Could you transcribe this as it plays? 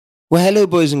Well, hello,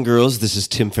 boys and girls. This is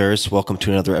Tim Ferriss. Welcome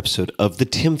to another episode of The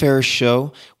Tim Ferriss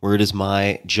Show, where it is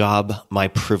my job, my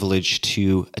privilege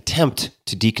to attempt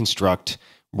to deconstruct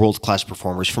world-class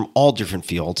performers from all different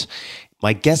fields.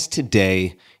 My guest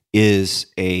today is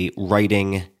a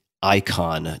writing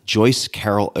icon, Joyce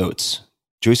Carol Oates.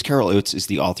 Joyce Carol Oates is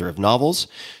the author of novels,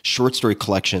 short story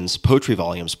collections, poetry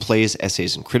volumes, plays,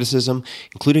 essays, and criticism,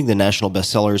 including the national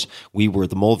bestsellers We Were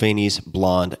the Mulvaneys,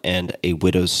 Blonde, and A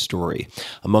Widow's Story.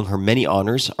 Among her many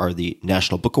honors are the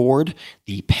National Book Award,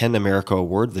 the PEN America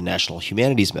Award, the National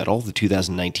Humanities Medal, the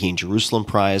 2019 Jerusalem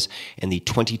Prize, and the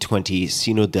 2020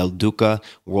 Sino del Duca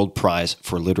World Prize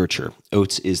for Literature.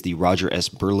 Oates is the Roger S.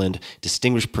 Berlind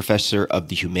Distinguished Professor of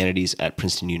the Humanities at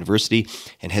Princeton University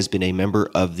and has been a member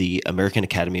of the American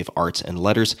Academy of Arts and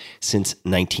Letters since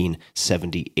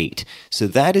 1978. So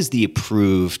that is the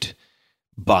approved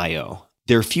bio.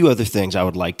 There are a few other things I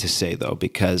would like to say, though,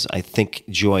 because I think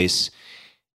Joyce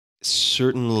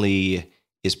certainly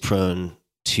is prone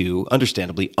to,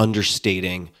 understandably,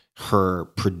 understating her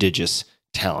prodigious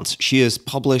talents. She has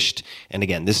published, and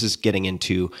again, this is getting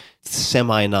into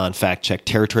semi-non-fact check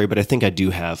territory, but I think I do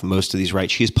have most of these right.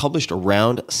 She has published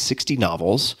around 60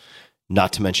 novels,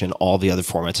 not to mention all the other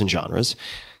formats and genres.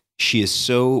 She is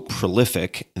so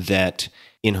prolific that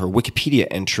in her Wikipedia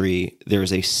entry, there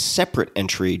is a separate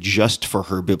entry just for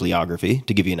her bibliography,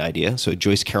 to give you an idea. So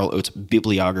Joyce Carol Oates'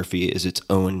 bibliography is its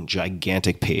own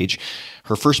gigantic page.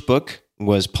 Her first book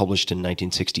was published in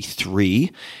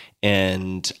 1963,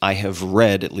 and I have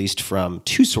read, at least from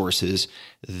two sources,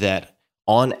 that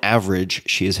on average,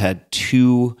 she has had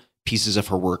 2 pieces of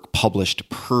her work published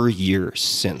per year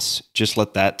since. Just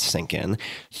let that sink in.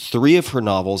 3 of her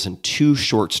novels and 2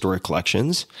 short story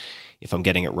collections, if I'm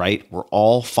getting it right, were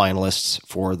all finalists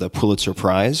for the Pulitzer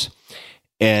Prize.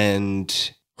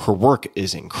 And her work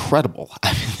is incredible.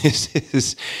 I mean, this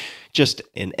is just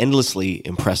an endlessly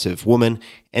impressive woman,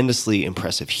 endlessly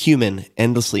impressive human,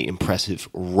 endlessly impressive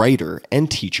writer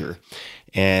and teacher.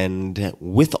 And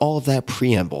with all of that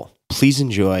preamble, please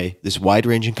enjoy this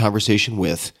wide-ranging conversation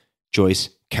with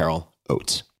Joyce Carol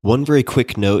Oates. One very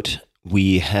quick note,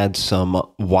 we had some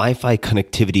Wi-Fi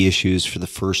connectivity issues for the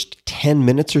first 10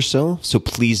 minutes or so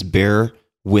please bear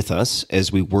with us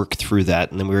as we work through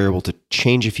that, and then we were able to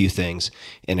change a few things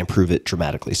and improve it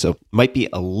dramatically. So might be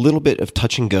a little bit of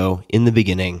touch and go in the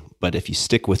beginning, but if you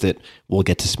stick with it, we'll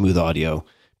get to smooth audio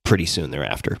pretty soon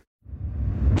thereafter.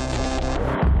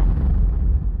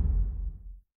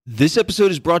 This episode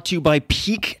is brought to you by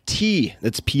Pique Tea.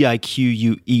 That's Pique. I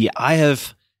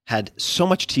have had so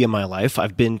much tea in my life.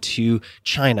 I've been to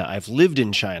China. I've lived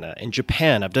in China and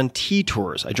Japan. I've done tea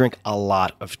tours. I drink a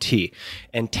lot of tea.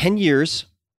 And 10 years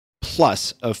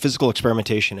plus of physical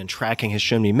experimentation and tracking has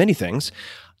shown me many things,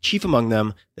 chief among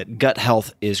them that gut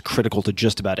health is critical to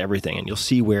just about everything. And you'll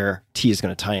see where tea is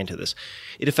going to tie into this.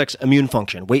 It affects immune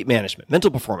function, weight management,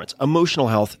 mental performance, emotional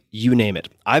health, you name it.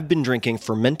 I've been drinking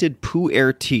fermented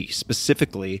Pu'er tea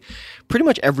specifically pretty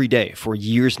much every day for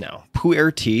years now.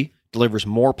 Pu'er tea delivers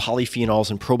more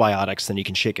polyphenols and probiotics than you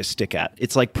can shake a stick at.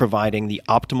 It's like providing the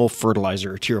optimal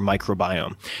fertilizer to your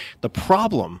microbiome. The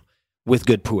problem with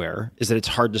good pu'er is that it's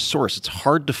hard to source. It's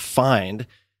hard to find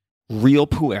real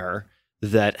pu'er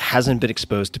that hasn't been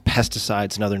exposed to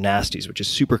pesticides and other nasties, which is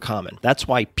super common. That's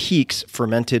why Pique's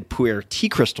fermented pu'er tea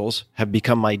crystals have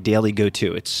become my daily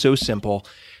go-to. It's so simple.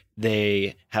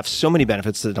 They have so many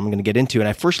benefits that I'm going to get into, and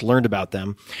I first learned about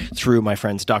them through my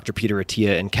friends Dr. Peter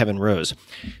Attia and Kevin Rose.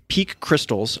 Pique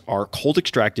crystals are cold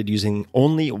extracted using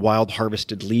only wild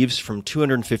harvested leaves from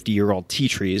 250-year-old tea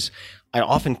trees. I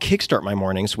often kickstart my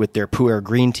mornings with their pu'er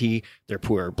green tea, their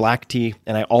pu'er black tea,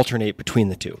 and I alternate between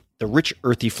the two. The rich,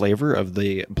 earthy flavor of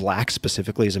the black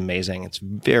specifically is amazing. It's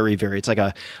very, it's like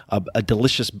a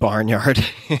delicious barnyard,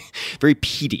 very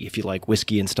peaty if you like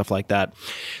whiskey and stuff like that.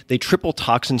 They triple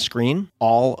toxin screen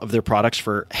all of their products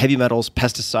for heavy metals,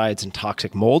 pesticides, and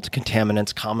toxic mold,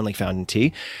 contaminants commonly found in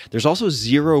tea. There's also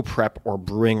zero prep or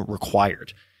brewing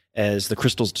required, as the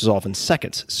crystals dissolve in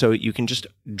seconds. So you can just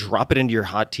drop it into your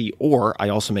hot tea, or I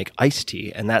also make iced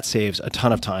tea, and that saves a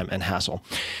ton of time and hassle.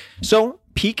 So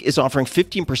Pique is offering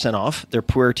 15% off their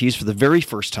pu'er teas for the very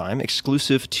first time,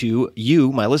 exclusive to you,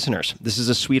 my listeners. This is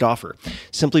a sweet offer.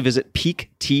 Simply visit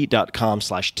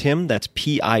piquetea.com/Tim. That's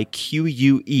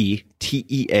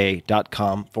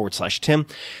piquetea.com/Tim.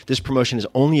 This promotion is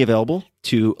only available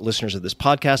to listeners of this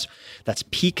podcast. That's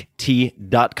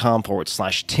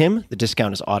piquetea.com/Tim. The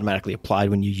discount is automatically applied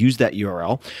when you use that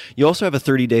URL. You also have a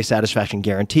 30-day satisfaction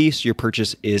guarantee, so your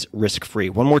purchase is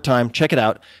risk-free. One more time, check it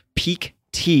out.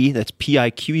 Piquetea, that's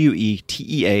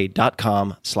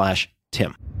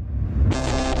piquetea.com/Tim.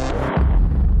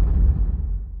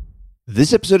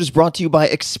 This episode is brought to you by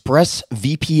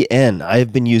ExpressVPN. I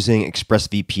have been using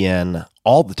ExpressVPN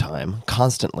all the time,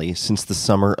 constantly, since the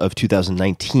summer of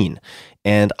 2019.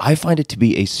 And I find it to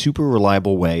be a super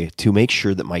reliable way to make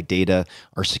sure that my data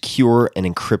are secure and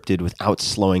encrypted without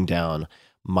slowing down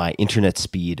my internet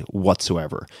speed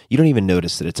whatsoever. You don't even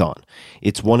notice that it's on.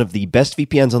 It's one of the best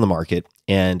VPNs on the market,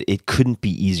 and it couldn't be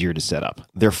easier to set up.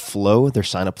 Their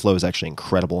sign-up flow is actually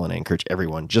incredible, and I encourage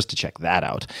everyone just to check that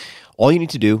out. All you need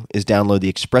to do is download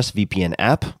the ExpressVPN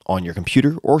app on your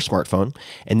computer or smartphone,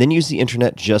 and then use the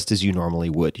internet just as you normally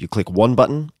would. You click one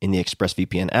button in the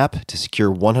ExpressVPN app to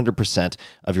secure 100%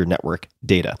 of your network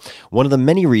data. One of the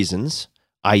many reasons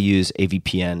I use a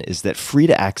VPN is that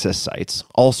free-to-access sites,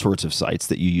 all sorts of sites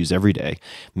that you use every day,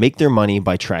 make their money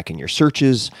by tracking your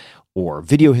searches or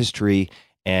video history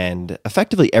and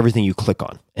effectively everything you click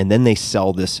on. And then they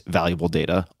sell this valuable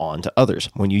data on to others.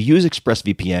 When you use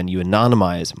ExpressVPN, you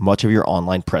anonymize much of your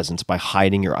online presence by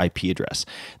hiding your IP address.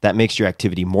 That makes your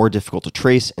activity more difficult to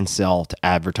trace and sell to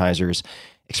advertisers.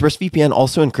 ExpressVPN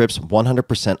also encrypts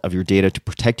 100% of your data to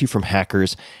protect you from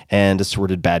hackers and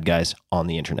assorted bad guys on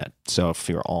the internet. So if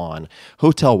you're on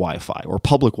hotel Wi-Fi or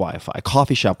public Wi-Fi,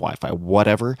 coffee shop Wi-Fi,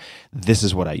 whatever, this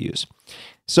is what I use.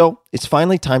 So it's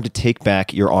finally time to take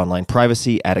back your online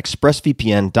privacy at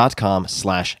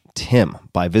expressvpn.com/Tim.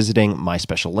 By visiting my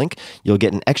special link, you'll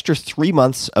get an extra 3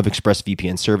 months of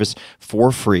ExpressVPN service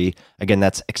for free. Again,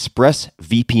 that's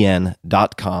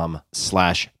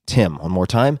expressvpn.com/Tim. One more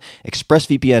time,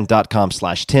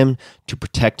 expressvpn.com/Tim to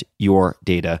protect your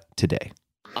data today.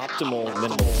 Optimal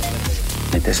minimal.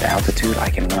 At this altitude, I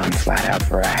can run flat out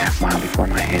for a half mile before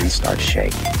my hands start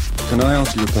shaking. Can I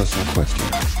ask you a personal question?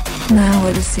 Now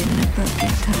would seem an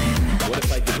appropriate time. What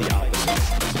if I did the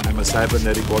opposite? I'm a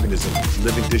cybernetic organism,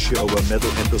 living tissue over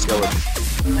metal endoskeleton.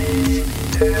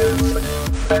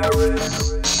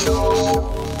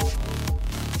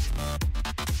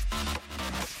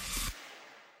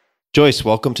 Joyce,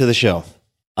 welcome to the show.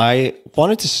 I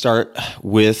wanted to start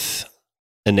with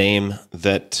a name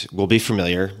that will be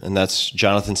familiar, and that's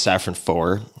Jonathan Safran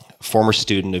Foer, former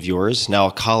student of yours, now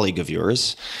a colleague of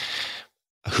yours,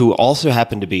 who also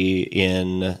happened to be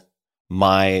in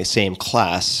my same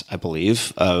class, I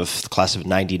believe, of the class of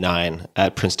 99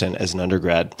 at Princeton as an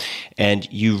undergrad. And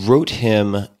you wrote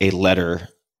him a letter,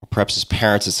 perhaps his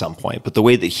parents at some point, but the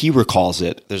way that he recalls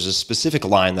it, there's a specific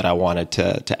line that I wanted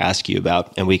to ask you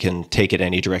about, and we can take it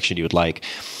any direction you would like.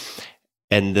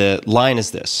 And the line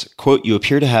is this, quote, "You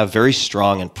appear to have very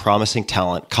strong and promising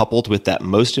talent coupled with that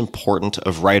most important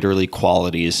of writerly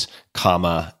qualities,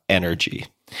 comma, energy."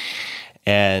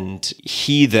 And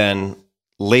he then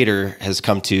later has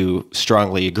come to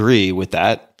strongly agree with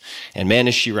that. And man,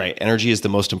 is she right. Energy is the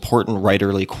most important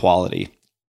writerly quality.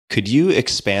 Could you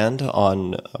expand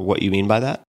on what you mean by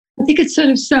that? I think it's sort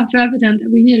of self-evident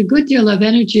that we need a good deal of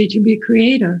energy to be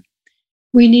creative.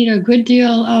 We need a good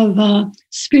deal of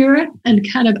spirit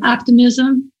and kind of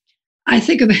optimism. I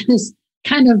think of it as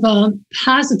kind of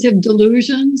positive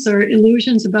delusions or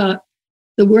illusions about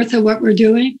the worth of what we're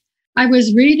doing. I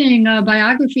was reading a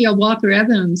biography of Walker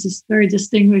Evans, this very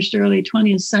distinguished early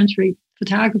 20th century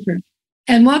photographer.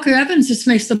 And Walker Evans just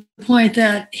makes the point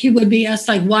that he would be asked,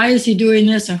 like, why is he doing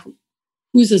this? Or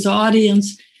who's his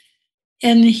audience?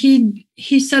 And he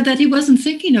said that he wasn't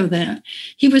thinking of that.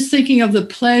 He was thinking of the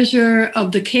pleasure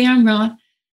of the camera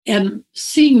and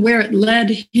seeing where it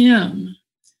led him.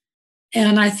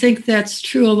 And I think that's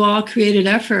true of all creative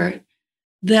effort,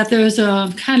 that there's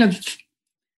a kind of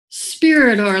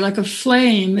spirit or like a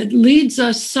flame. It leads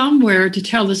us somewhere to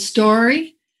tell a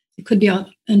story. It could be an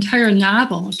entire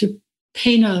novel, to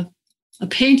paint a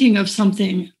painting of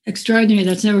something extraordinary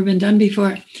that's never been done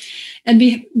before. And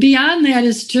beyond that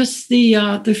is just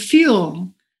the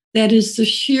fuel, that is the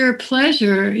sheer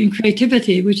pleasure in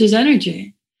creativity, which is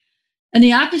energy. And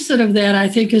the opposite of that, I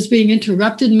think, is being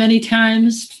interrupted many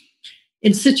times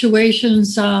in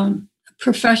situations,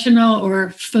 professional or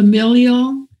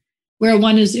familial, where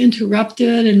one is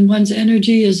interrupted and one's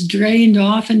energy is drained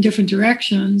off in different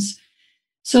directions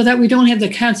so that we don't have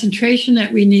the concentration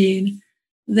that we need.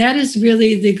 That is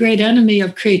really the great enemy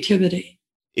of creativity.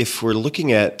 If we're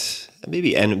looking at,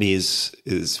 maybe enemies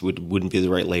wouldn't be the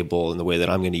right label in the way that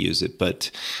I'm going to use it, but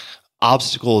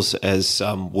obstacles as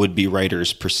some would-be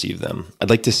writers perceive them, I'd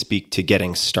like to speak to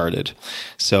getting started.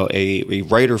 So a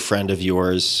writer friend of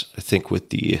yours, I think with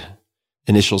the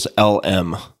initials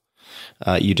LM,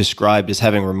 you described as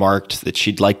having remarked that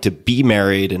she'd like to be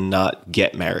married and not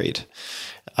get married.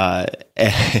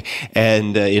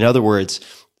 And in other words,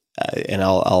 and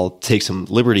I'll take some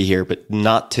liberty here, but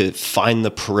not to find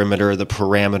the perimeter, the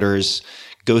parameters,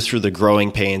 go through the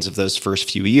growing pains of those first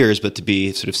few years, but to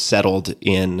be sort of settled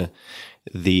in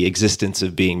the existence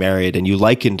of being married. And you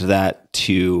likened that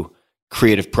to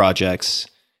creative projects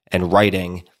and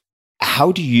writing.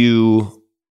 How do you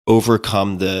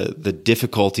overcome the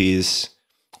difficulties,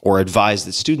 or advise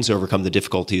that students overcome the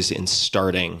difficulties in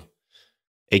starting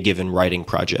a given writing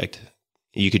project?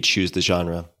 You could choose the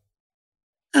genre.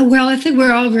 Well, I think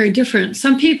we're all very different.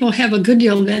 Some people have a good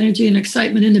deal of energy and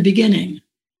excitement in the beginning,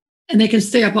 and they can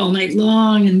stay up all night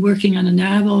long and working on a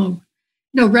novel,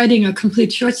 writing a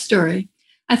complete short story.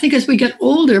 I think as we get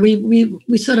older,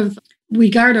 we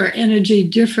guard our energy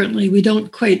differently. We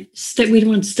don't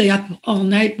stay up all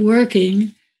night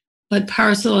working, but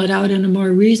parcel it out in a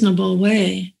more reasonable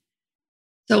way.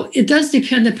 So it does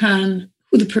depend upon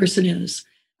who the person is.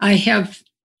 I have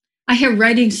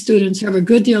writing students who have a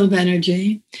good deal of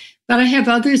energy, but I have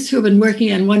others who have been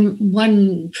working on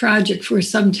one project for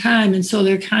some time, and so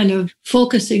they're kind of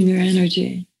focusing their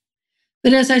energy.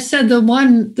 But as I said,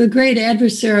 the great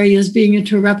adversary is being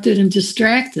interrupted and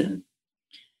distracted.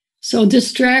 So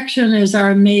distraction is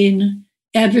our main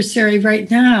adversary right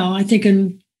now. I think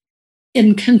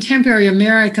in contemporary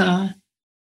America,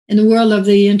 in the world of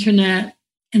the internet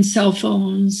and cell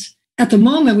phones, at the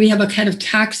moment, we have a kind of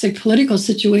toxic political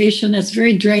situation that's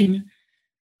very draining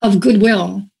of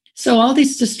goodwill. So all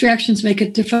these distractions make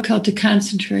it difficult to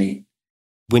concentrate.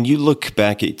 When you look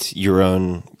back at your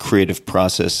own creative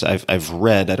process, I've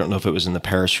read, I don't know if it was in the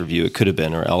Paris Review, it could have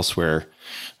been, or elsewhere,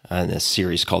 in a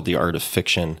series called The Art of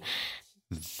Fiction,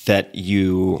 that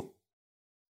you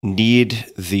need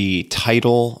the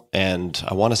title and,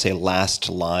 I want to say, last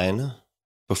line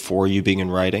before you begin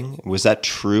writing. Was that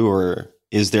true, or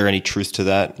is there any truth to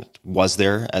that? Was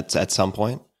there at some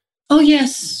point? Oh,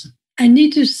 yes. I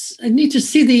need to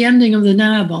see the ending of the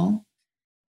novel.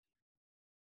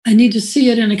 I need to see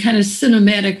it in a kind of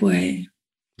cinematic way,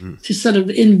 to sort of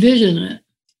envision it.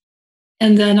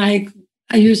 And then I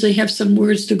usually have some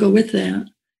words to go with that.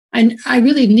 I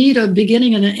really need a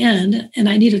beginning and an end, and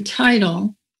I need a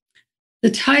title. The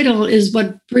title is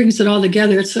what brings it all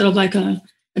together. It's sort of like a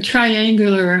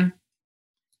triangular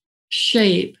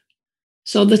shape.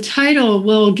 So the title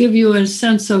will give you a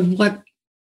sense of what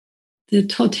the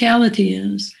totality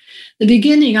is. The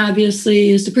beginning, obviously,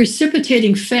 is the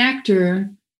precipitating factor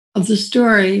of the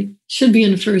story, should be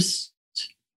in the first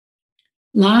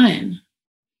line.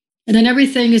 And then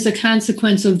everything is a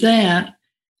consequence of that.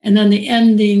 And then the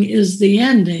ending is the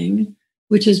ending,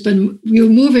 which has been, you're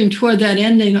moving toward that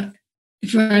ending.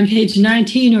 If you're on page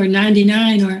 19 or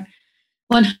 99 or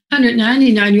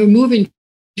 199, you're moving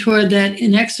toward that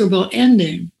inexorable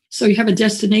ending. So you have a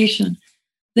destination.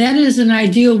 That is an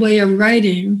ideal way of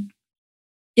writing.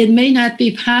 It may not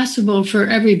be possible for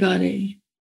everybody.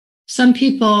 Some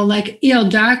people, like E.L.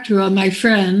 Doctorow, my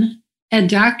friend, Ed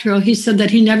Doctorow, he said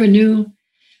that he never knew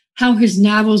how his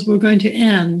novels were going to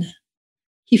end.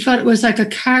 He thought it was like a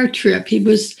car trip. He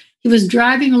was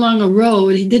driving along a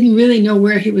road. He didn't really know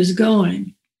where he was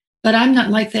going. But I'm not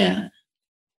like that.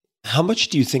 How much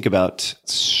do you think about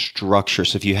structure?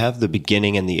 So if you have the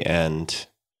beginning and the end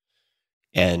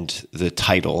and the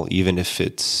title, even if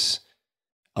it's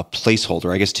a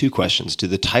placeholder, I guess two questions. Do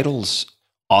the titles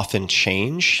often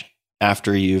change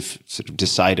after you've sort of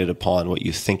decided upon what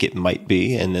you think it might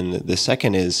be? And then the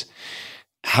second is,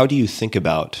 how do you think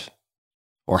about,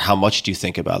 or how much do you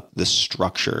think about the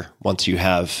structure once you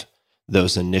have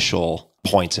those initial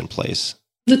points in place?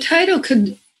 The title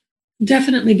could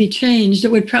definitely be changed.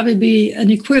 It would probably be an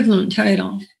equivalent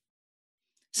title,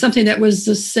 something that was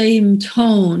the same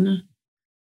tone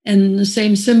and the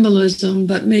same symbolism,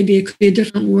 but maybe it could be a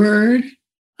different word.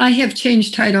 I have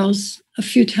changed titles a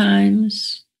few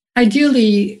times.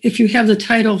 Ideally, if you have the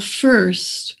title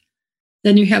first,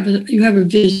 then you have a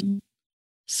vision.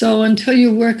 So until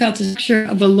you work out the structure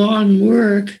of a long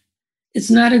work,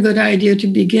 it's not a good idea to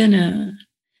begin it.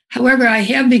 However, I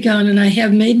have begun and I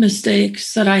have made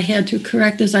mistakes that I had to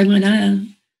correct as I went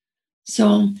on.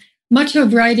 So much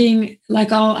of writing,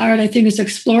 like all art, I think is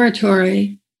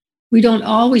exploratory. We don't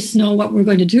always know what we're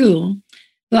going to do.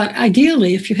 But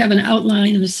ideally, if you have an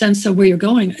outline and a sense of where you're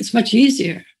going, it's much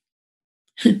easier.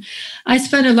 I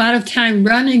spend a lot of time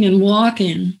running and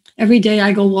walking. Every day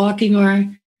I go walking, or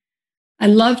I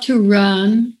love to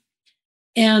run.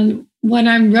 And when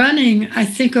I'm running, I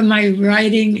think of my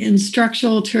writing in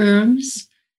structural terms,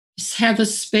 have a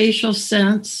spatial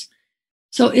sense.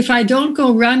 So if I don't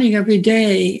go running every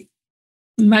day,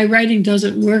 my writing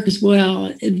doesn't work as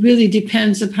well. It really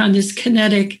depends upon this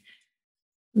kinetic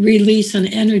release and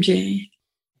energy.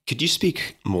 Could you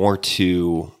speak more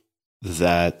to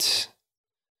that?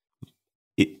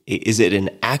 Is it an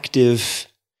active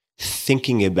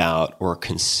thinking about or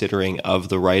considering of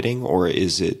the writing, or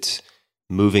is it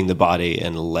moving the body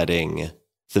and letting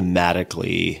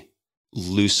thematically,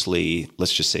 loosely,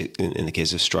 let's just say in the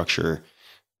case of structure,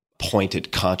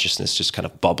 pointed consciousness just kind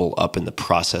of bubble up in the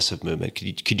process of movement?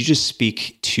 Could you just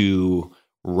speak to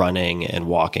running and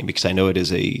walking? Because I know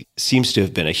it seems to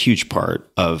have been a huge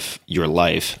part of your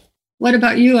life. What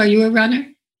about you? Are you a runner?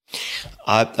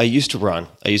 I used to run.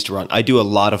 I do a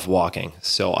lot of walking.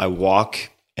 So I walk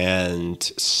and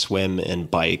swim and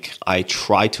bike. I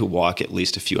try to walk at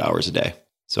least a few hours a day.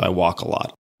 So I walk a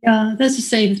lot. Yeah, that's the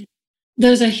same.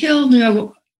 There's a hill near,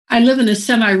 I live in a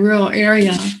semi-rural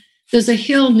area. There's a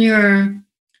hill near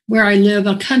where I live,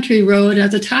 a country road.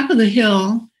 At the top of the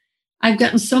hill, I've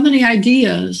gotten so many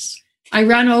ideas. I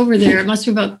run over there. It must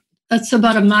be that's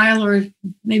about a mile or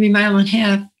maybe a mile and a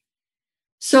half.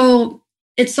 So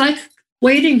it's like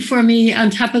waiting for me on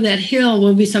top of that hill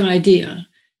will be some idea.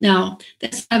 Now,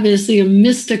 that's obviously a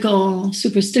mystical,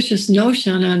 superstitious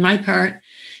notion on my part,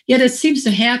 yet it seems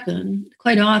to happen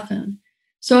quite often.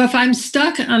 So if I'm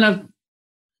stuck on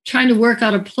trying to work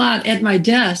out a plot at my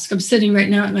desk, I'm sitting right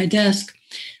now at my desk,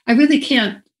 I really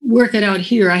can't work it out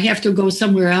here. I have to go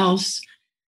somewhere else,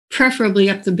 preferably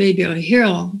up the Bayberry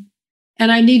Hill.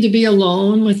 And I need to be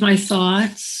alone with my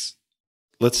thoughts.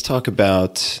 Let's talk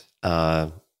about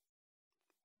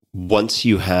once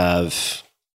you have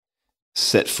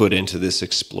set foot into this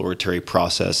exploratory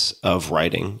process of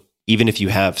writing, even if you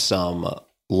have some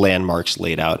landmarks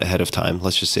laid out ahead of time,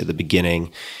 let's just say the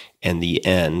beginning and the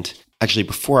end. Actually,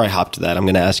 before I hop to that, I'm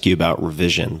going to ask you about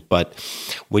revision. But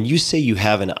when you say you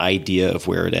have an idea of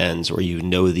where it ends or you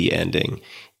know the ending,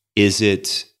 is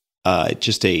it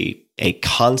just a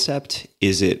concept?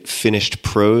 Is it finished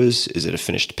prose? Is it a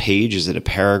finished page? Is it a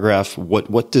paragraph?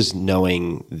 What does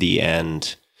knowing the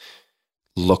end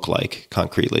look like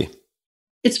concretely?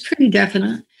 It's pretty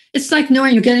definite. It's like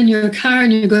knowing you get in your car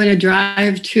and you're going to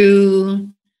drive to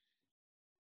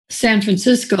San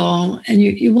Francisco, and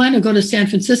you want to go to San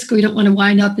Francisco. You don't want to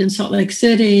wind up in Salt Lake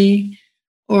City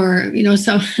or,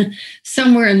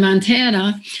 somewhere in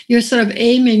Montana. You're sort of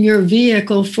aiming your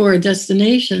vehicle for a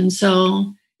destination.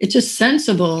 So it's just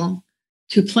sensible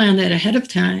to plan that ahead of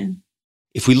time.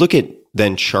 If we look at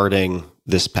then charting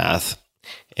this path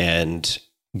and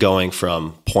going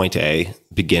from point A,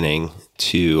 beginning,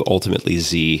 to ultimately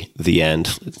Z, the end,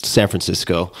 San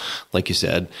Francisco, like you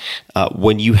said,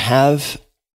 when you have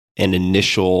an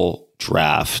initial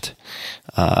draft,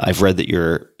 I've read that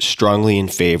you're strongly in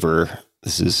favor,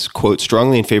 this is, quote,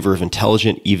 strongly in favor of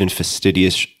intelligent, even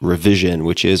fastidious revision,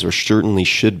 which is or certainly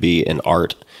should be an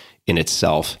art in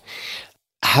itself.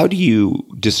 How do you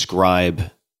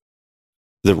describe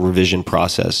the revision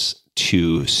process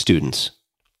to students?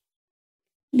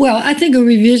 Well, I think a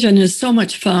revision is so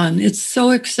much fun. It's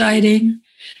so exciting.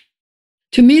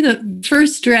 To me, the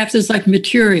first draft is like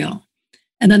material.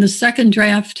 And then the second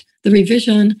draft, the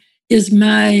revision, is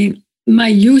my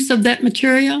use of that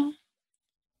material.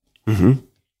 Mm-hmm.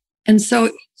 And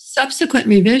so subsequent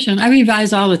revision, I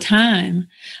revise all the time.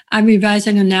 I'm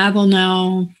revising a novel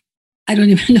now. I don't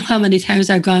even know how many times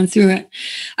I've gone through it.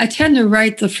 I tend to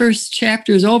write the first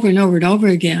chapters over and over and over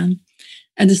again,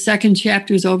 and the second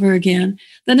chapters over again.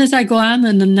 Then as I go on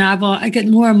in the novel, I get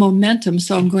more momentum,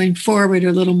 so I'm going forward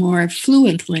a little more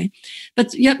fluently.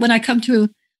 But yet when I come to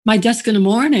my desk in the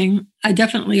morning, I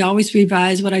definitely always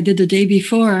revise what I did the day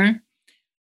before,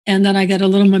 and then I get a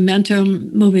little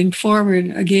momentum moving forward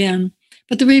again.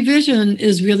 But the revision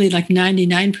is really like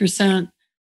 99%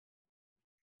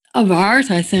 of art,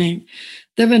 I think.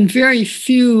 There have been very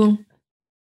few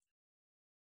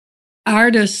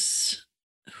artists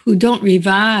who don't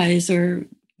revise, or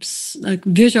like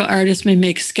visual artists may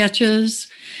make sketches.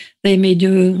 They may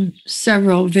do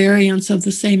several variants of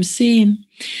the same scene.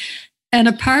 And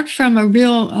apart from a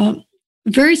real,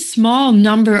 very small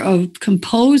number of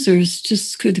composers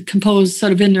just could compose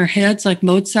sort of in their heads, like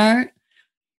Mozart,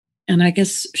 and I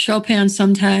guess Chopin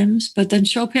sometimes. But then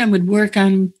Chopin would work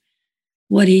on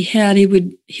what he had. He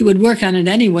would work on it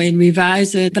anyway and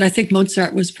revise it. But I think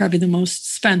Mozart was probably the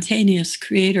most spontaneous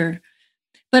creator.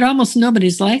 But almost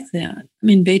nobody's like that. I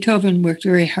mean, Beethoven worked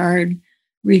very hard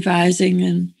revising,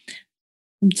 and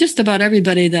just about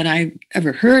everybody that I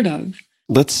ever heard of.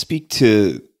 Let's speak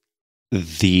to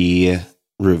the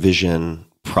revision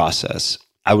process.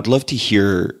 I would love to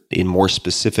hear in more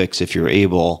specifics, if you're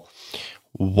able,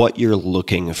 what you're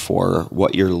looking for,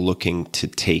 what you're looking to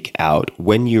take out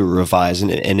when you revise.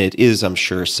 And it is, I'm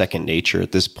sure, second nature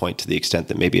at this point, to the extent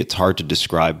that maybe it's hard to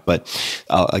describe, but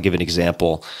I'll give an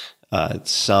example.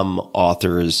 Some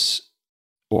authors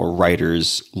or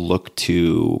writers look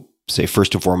to say,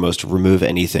 first and foremost, remove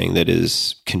anything that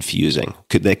is confusing,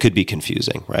 that could be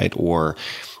confusing, right? Or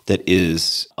that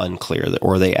is unclear,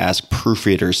 or they ask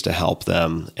proofreaders to help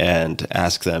them and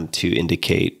ask them to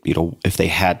indicate, if they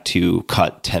had to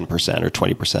cut 10% or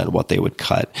 20%, what they would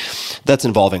cut. That's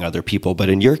involving other people. But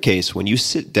in your case, when you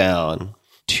sit down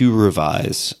to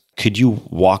revise, could you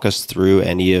walk us through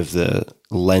any of the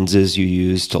lenses you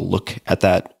use to look at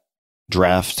that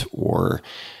draft, or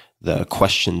the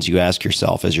questions you ask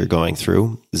yourself as you're going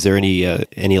through? Is there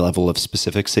any level of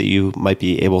specifics that you might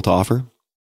be able to offer?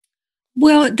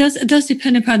 Well, it does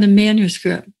depend upon the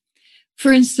manuscript.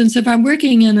 For instance, if I'm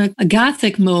working in a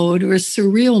Gothic mode or a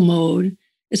surreal mode,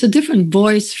 it's a different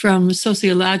voice from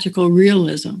sociological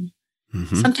realism.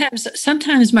 Mm-hmm.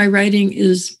 Sometimes my writing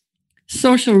is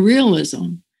social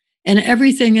realism, and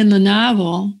everything in the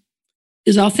novel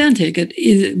is authentic.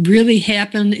 It really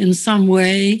happened in some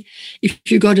way. If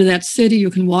you go to that city,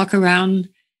 you can walk around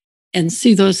and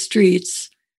see those streets.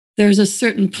 There's a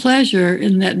certain pleasure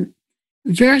in that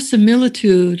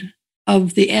verisimilitude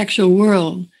of the actual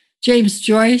world. James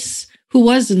Joyce, who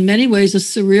was in many ways a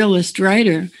surrealist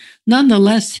writer,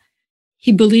 nonetheless,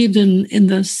 he believed in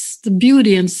the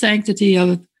beauty and sanctity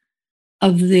of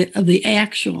the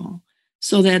actual,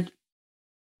 so that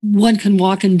one can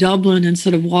walk in Dublin and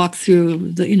sort of walk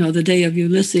through the day of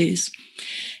Ulysses.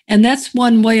 And that's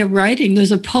one way of writing.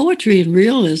 There's a poetry in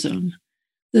realism.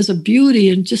 There's a beauty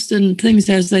in things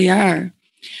as they are.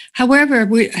 However,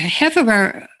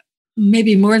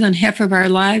 maybe more than half of our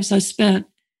lives I spent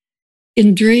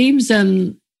in dreams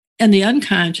and the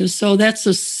unconscious. So that's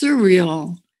a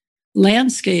surreal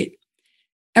landscape.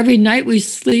 Every night we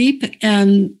sleep,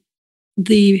 and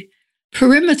the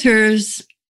perimeters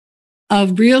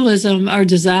of realism are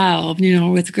dissolved,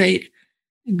 with great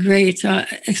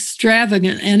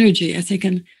extravagant energy, I think,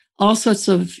 and all sorts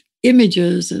of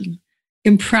images and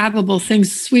improbable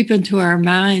things sweep into our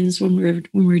minds when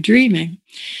we're dreaming.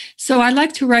 So I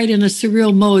like to write in a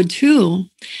surreal mode too.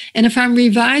 And if I'm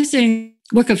revising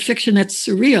a work of fiction that's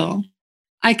surreal,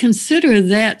 I consider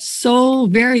that so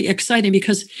very exciting,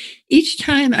 because each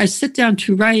time I sit down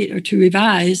to write or to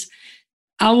revise,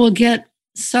 I will get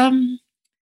some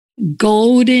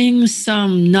goading,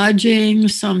 some nudging,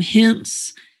 some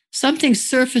hints, something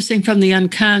surfacing from the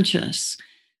unconscious,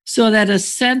 so that a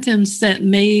sentence that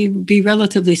may be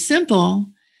relatively simple,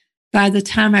 by the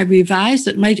time I revise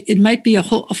it might be a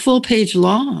full page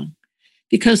long,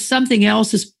 because something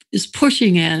else is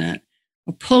pushing at it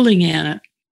or pulling at it.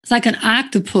 It's like an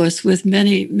octopus with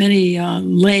many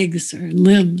legs or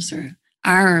limbs or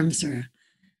arms. Or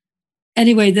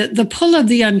anyway, the pull of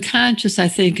the unconscious, I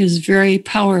think, is very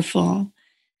powerful.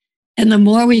 And the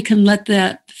more we can let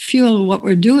that fuel what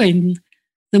we're doing,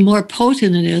 the more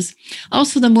potent it is.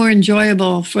 Also, the more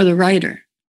enjoyable for the writer.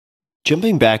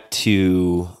 Jumping back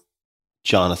to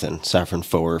Jonathan Safran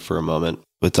Foer for a moment,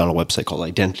 it's on a website called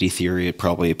Identity Theory. It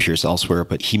probably appears elsewhere,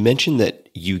 but he mentioned that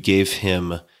you gave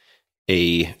him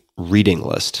a reading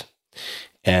list.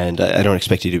 And I don't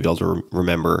expect you to be able to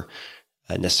remember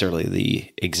necessarily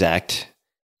the exact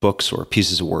books or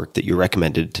pieces of work that you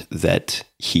recommended that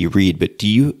he read, but do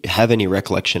you have any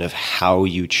recollection of how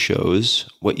you chose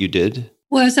what you did?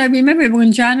 Well, as I remember,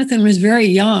 when Jonathan was very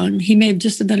young, he may have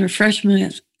just been a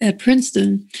freshman at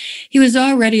Princeton, he was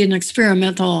already an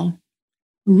experimental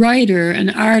writer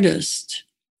and artist.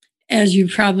 As you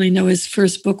probably know, his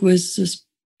first book was this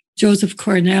Joseph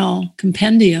Cornell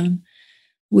compendium,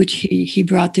 which he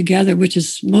brought together, which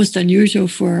is most unusual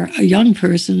for a young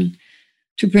person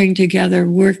to bring together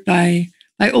work by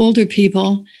older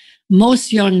people.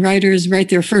 Most young writers write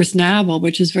their first novel,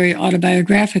 which is very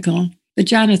autobiographical. But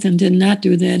Jonathan did not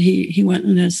do that. He went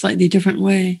in a slightly different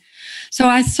way. So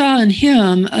I saw in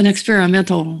him an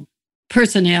experimental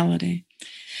personality.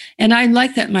 And I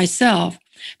like that myself.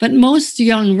 But most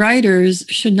young writers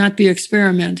should not be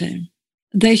experimenting.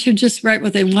 They should just write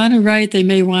what they want to write. They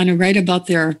may want to write about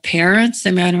their parents.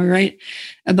 They may want to write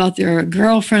about their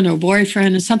girlfriend or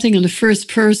boyfriend, and something in the first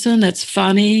person that's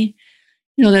funny,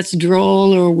 that's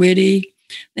droll or witty.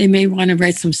 They may want to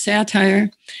write some satire.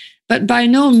 But by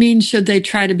no means should they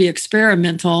try to be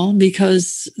experimental,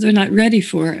 because they're not ready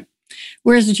for it.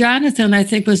 Whereas Jonathan, I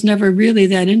think, was never really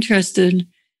that interested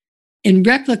in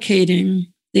replicating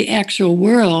the actual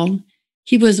world.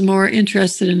 He was more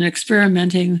interested in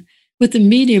experimenting with the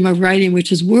medium of writing,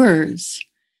 which is words.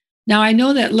 Now, I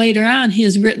know that later on, he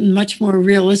has written much more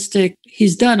realistic.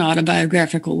 He's done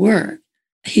autobiographical work.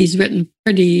 He's written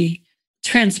pretty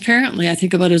transparently, I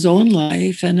think, about his own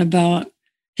life and about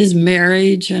his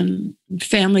marriage and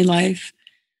family life.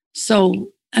 So,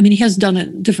 he has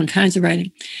done different kinds of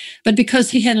writing. But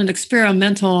because he had an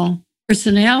experimental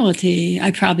personality,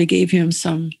 I probably gave him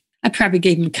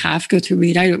Kafka to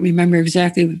read. I don't remember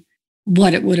exactly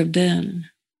what it would have been.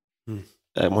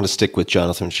 I want to stick with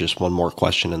Jonathan for just one more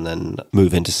question and then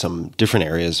move into some different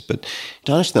areas. But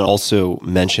Jonathan also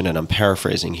mentioned, and I'm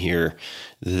paraphrasing here,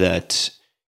 that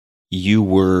you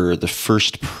were the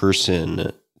first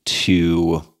person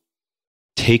to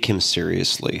take him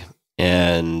seriously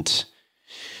and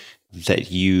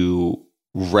that you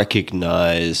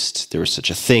recognized there was such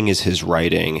a thing as his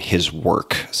writing, his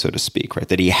work, so to speak, right?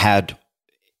 That he had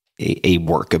a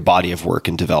body of work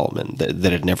in development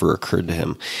that had never occurred to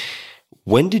him.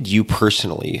 When did you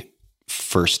personally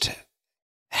first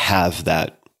have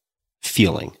that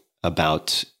feeling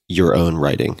about your own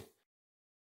writing?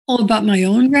 Oh, about my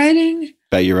own writing?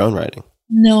 About your own writing?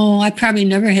 No, I probably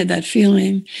never had that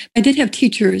feeling. I did have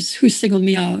teachers who singled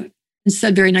me out and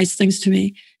said very nice things to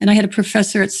me. And I had a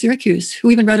professor at Syracuse who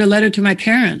even wrote a letter to my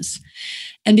parents.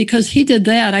 And because he did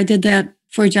that, I did that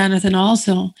for Jonathan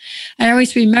also. I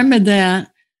always remembered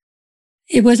that.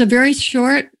 It was a very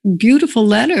short, beautiful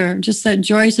letter, just that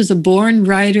Joyce is a born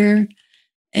writer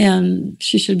and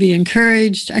she should be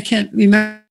encouraged. I can't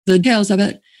remember the details of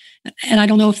it. And I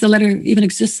don't know if the letter even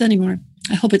exists anymore.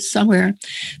 I hope it's somewhere.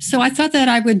 So I thought that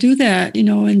I would do that,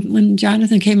 and when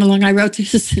Jonathan came along, I wrote to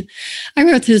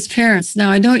his parents.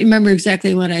 Now, I don't remember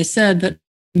exactly what I said, but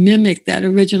mimicked that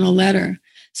original letter.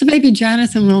 So maybe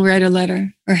Jonathan will write a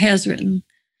letter or has written.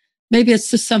 Maybe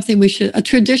it's just something a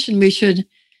tradition we should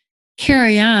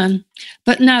carry on,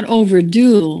 but not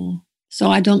overdo.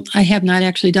 So I have not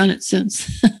actually done it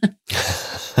since.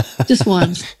 Just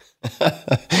once.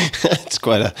 It's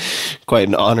quite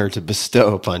an honor to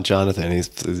bestow upon Jonathan.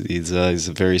 He's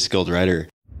a very skilled writer.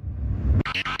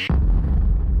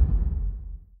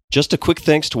 Just a quick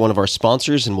thanks to one of our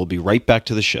sponsors, and we'll be right back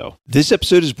to the show. This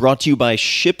episode is brought to you by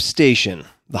ShipStation.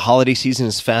 The holiday season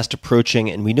is fast approaching,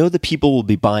 and we know that people will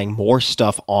be buying more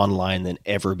stuff online than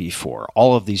ever before.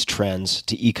 All of these trends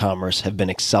to e-commerce have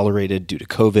been accelerated due to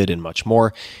COVID and much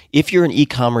more. If you're an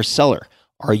e-commerce seller,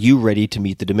 are you ready to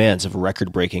meet the demands of a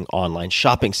record-breaking online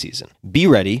shopping season? Be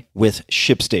ready with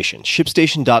ShipStation.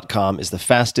 ShipStation.com is the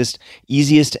fastest,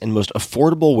 easiest, and most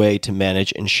affordable way to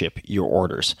manage and ship your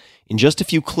orders. In just a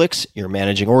few clicks, you're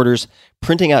managing orders,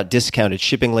 printing out discounted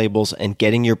shipping labels, and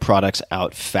getting your products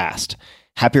out fast.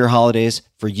 Happier holidays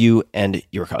for you and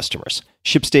your customers.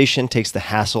 ShipStation takes the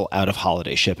hassle out of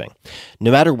holiday shipping.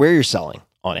 No matter where you're selling,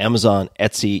 on Amazon,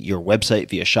 Etsy, your website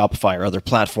via Shopify or other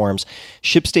platforms,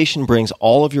 ShipStation brings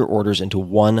all of your orders into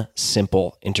one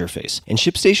simple interface. And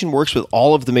ShipStation works with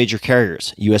all of the major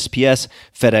carriers, USPS,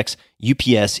 FedEx,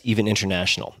 UPS, even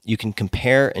international. You can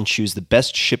compare and choose the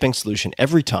best shipping solution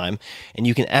every time, and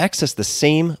you can access the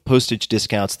same postage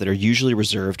discounts that are usually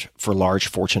reserved for large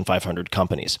Fortune 500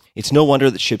 companies. It's no wonder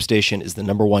that ShipStation is the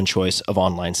number one choice of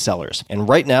online sellers. And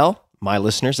right now, my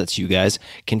listeners, that's you guys,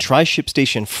 can try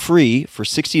ShipStation free for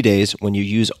 60 days when you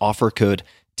use offer code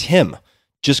TIM.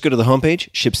 Just go to the homepage,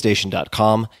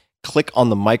 shipstation.com, click on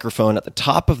the microphone at the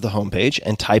top of the homepage,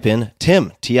 and type in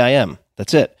TIM, T-I-M.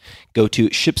 That's it. Go to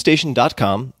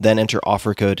shipstation.com, then enter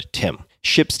offer code TIM.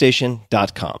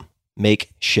 Shipstation.com. Make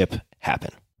ship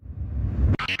happen.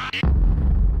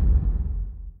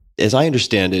 As I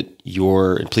understand it,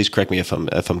 and please correct me if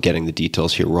I'm getting the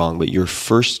details here wrong, but your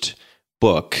first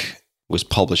book was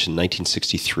published in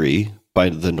 1963 by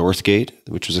The Northgate,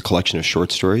 which was a collection of short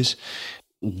stories.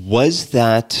 Was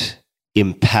that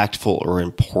impactful or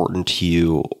important to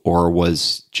you, or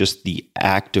was just the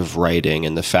act of writing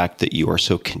and the fact that you are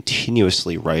so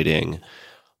continuously writing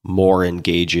more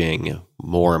engaging,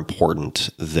 more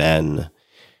important than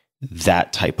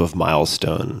that type of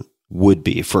milestone would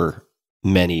be for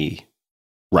many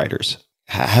writers?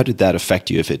 How did that affect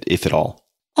you, if at all?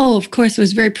 Oh, of course, it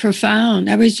was very profound.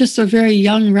 I was just a very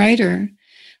young writer.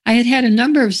 I had had a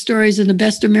number of stories in the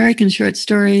Best American Short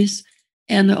Stories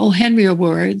and the O. Henry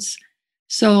Awards.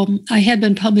 So I had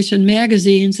been published in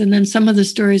magazines, and then some of the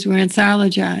stories were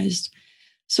anthologized.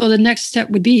 So the next step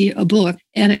would be a book.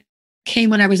 And it came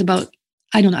when I was about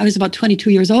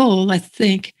 22 years old, I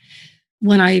think,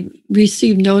 when I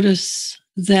received notice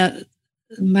that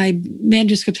my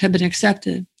manuscript had been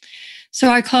accepted. So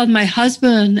I called my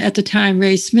husband at the time,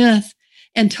 Ray Smith,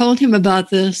 and told him about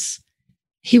this.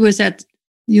 He was at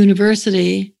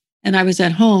university and I was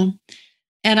at home,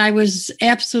 and I was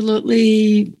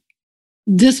absolutely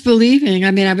disbelieving.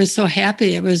 I mean, I was so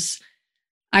happy. I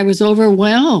was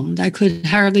overwhelmed. I could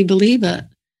hardly believe it.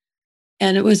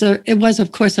 And it was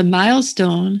of course a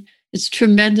milestone. It's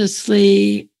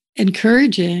tremendously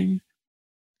encouraging.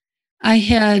 I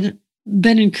had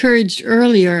been encouraged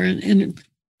earlier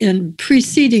in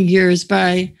preceding years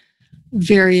by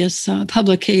various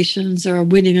publications or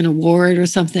winning an award or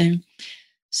something.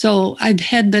 So I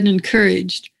had been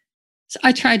encouraged. So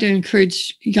I try to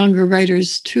encourage younger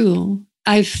writers too.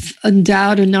 I've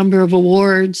endowed a number of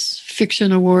awards,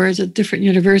 fiction awards at different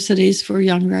universities for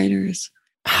young writers.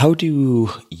 How do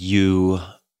you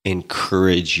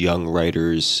encourage young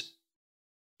writers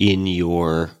in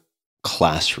your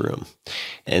classroom?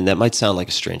 And that might sound like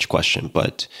a strange question,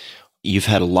 but you've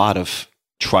had a lot of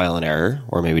trial and error,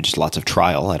 or maybe just lots of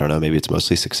trial. I don't know, maybe it's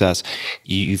mostly success.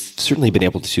 You've certainly been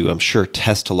able to, I'm sure,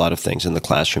 test a lot of things in the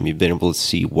classroom. You've been able to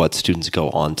see what students go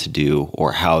on to do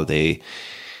or how they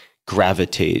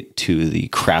gravitate to the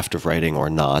craft of writing or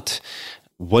not.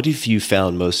 What have you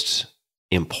found most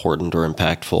important or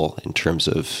impactful in terms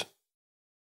of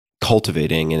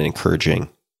cultivating and encouraging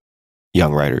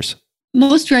young writers?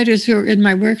 Most writers who are in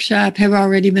my workshop have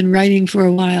already been writing for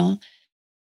a while,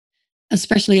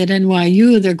 especially at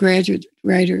NYU. They're graduate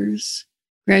writers,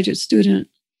 graduate student.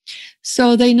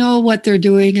 So they know what they're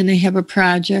doing and they have a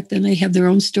project and they have their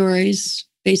own stories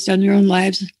based on their own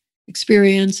lives,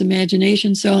 experience,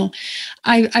 imagination. So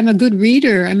I'm a good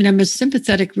reader. I mean, I'm a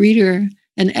sympathetic reader,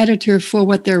 an editor for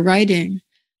what they're writing.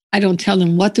 I don't tell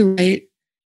them what to write.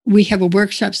 We have a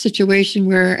workshop situation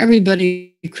where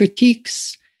everybody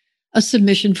critiques a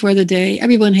submission for the day.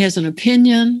 Everyone has an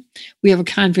opinion. We have a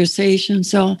conversation.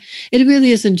 So it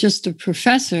really isn't just a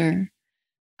professor.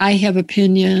 I have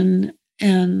opinion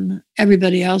and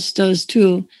everybody else does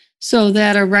too. So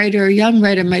that a writer, a young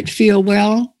writer might feel,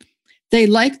 well, they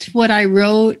liked what I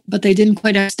wrote, but they didn't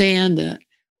quite understand it,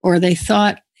 or they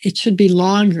thought it should be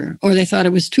longer, or they thought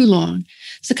it was too long.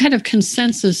 It's a kind of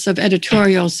consensus of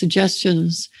editorial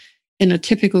suggestions in a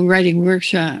typical writing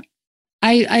workshop.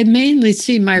 I mainly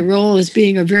see my role as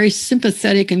being a very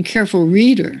sympathetic and careful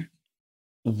reader.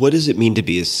 What does it mean to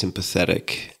be a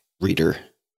sympathetic reader?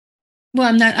 Well,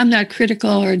 I'm not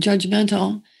critical or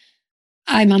judgmental.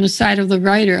 I'm on the side of the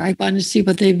writer. I want to see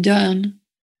what they've done.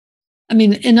 I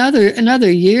mean, in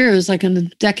other years, like in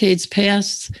the decades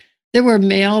past, there were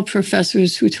male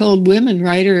professors who told women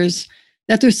writers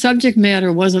that their subject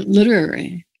matter wasn't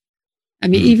literary. I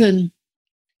mean, even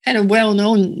had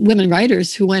well-known women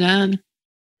writers who went on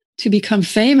to become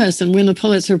famous and win the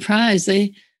Pulitzer Prize.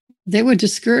 They were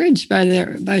discouraged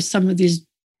by some of these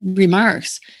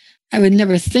remarks. I would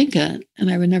never think it, and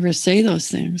I would never say those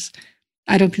things.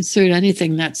 I don't consider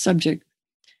anything that subject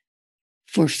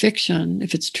for fiction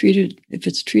if it's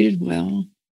treated well.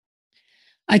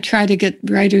 I try to get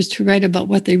writers to write about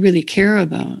what they really care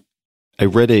about. I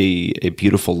read a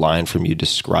beautiful line from you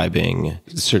describing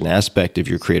a certain aspect of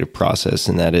your creative process,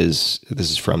 and that is,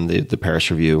 this is from the Paris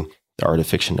Review, The Art of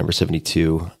Fiction, number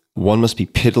 72. One must be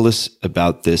pitiless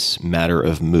about this matter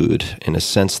of mood. In a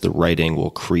sense, the writing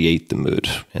will create the mood.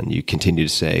 And you continue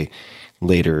to say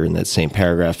later in that same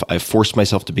paragraph, I forced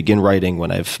myself to begin writing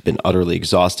when I've been utterly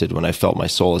exhausted, when I felt my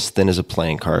soul as thin as a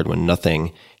playing card, when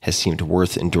nothing has seemed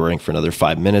worth enduring for another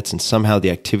 5 minutes, and somehow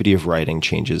the activity of writing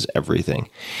changes everything.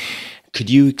 Could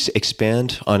you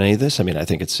expand on any of this? I mean, I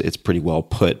think it's pretty well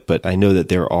put, but I know that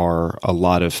there are a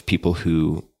lot of people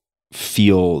who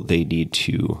feel they need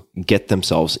to get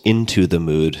themselves into the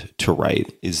mood to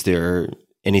write. Is there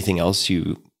anything else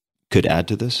you could add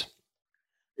to this?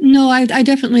 No, I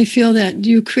definitely feel that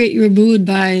you create your mood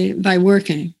by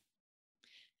working.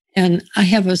 And I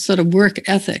have a sort of work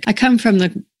ethic. I come from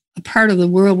a part of the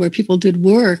world where people did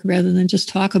work rather than just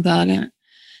talk about it.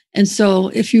 And so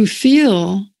if you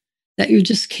feel that you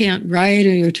just can't write,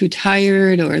 or you're too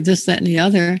tired, or this, that, and the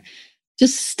other,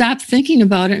 just stop thinking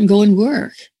about it and go and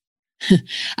work.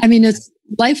 I mean,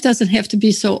 life doesn't have to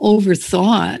be so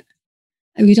overthought.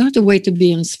 I mean, you don't have to wait to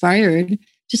be inspired.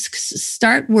 Just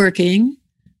start working.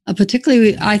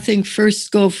 Particularly, I think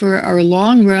first go for a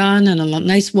long run and a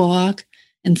nice walk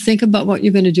and think about what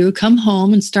you're going to do. Come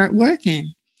home and start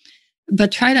working.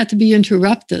 But try not to be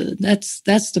interrupted. That's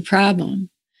the problem.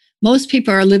 Most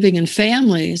people are living in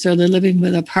families, or they're living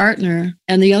with a partner,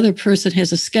 and the other person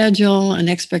has a schedule and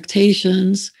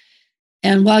expectations.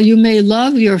 And while you may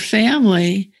love your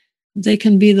family, they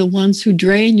can be the ones who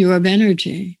drain you of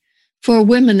energy. For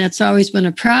women, that's always been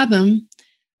a problem.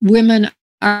 Women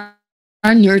are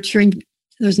nurturing.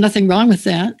 There's nothing wrong with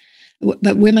that.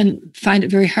 But women find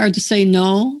it very hard to say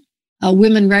no.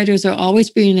 Women writers are always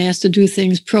being asked to do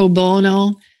things pro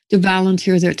bono, to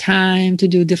volunteer their time, to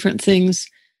do different things,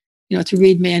 to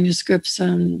read manuscripts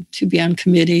and to be on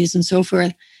committees and so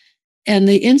forth. And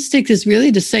the instinct is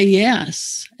really to say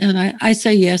yes. And I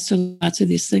say yes to lots of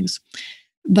these things.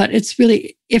 But it's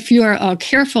really, if you're a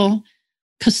careful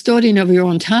custodian of your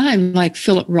own time, like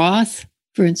Philip Roth,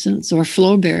 for instance, or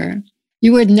Flaubert,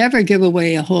 you would never give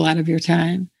away a whole lot of your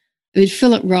time. I mean,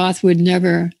 Philip Roth would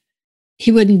never,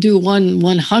 he wouldn't do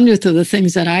 1/100th of the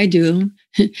things that I do.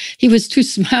 He was too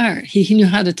smart. He knew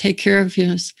how to take care of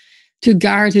to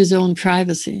guard his own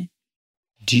privacy.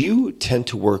 Do you tend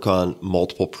to work on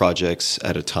multiple projects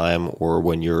at a time, or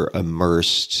when you're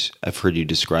immersed? I've heard you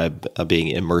describe being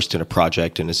immersed in a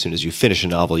project, and as soon as you finish a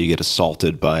novel, you get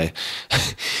assaulted by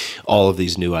all of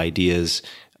these new ideas.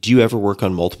 Do you ever work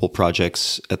on multiple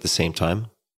projects at the same time?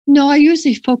 No, I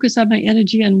usually focus on my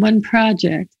energy on one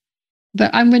project,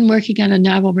 but I've been working on a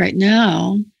novel right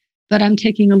now, but I'm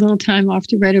taking a little time off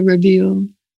to write a review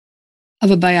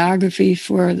of a biography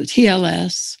for the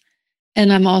TLS.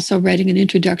 And I'm also writing an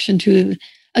introduction to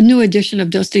a new edition of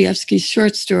Dostoevsky's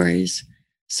short stories.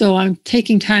 So I'm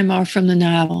taking time off from the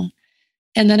novel.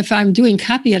 And then if I'm doing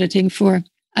copy editing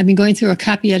I've been going through a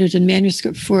copy edited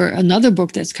manuscript for another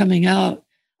book that's coming out,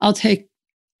 I'll take,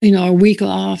 a week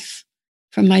off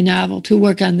from my novel to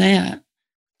work on that.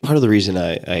 Part of the reason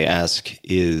I ask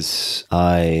is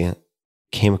I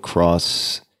came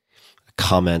across a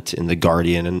comment in The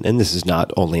Guardian, and this is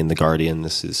not only in The Guardian,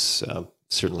 this is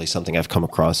certainly something I've come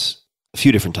across a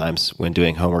few different times when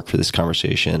doing homework for this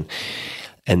conversation.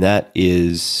 And that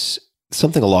is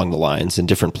something along the lines, in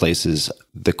different places,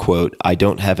 the quote, "I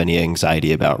don't have any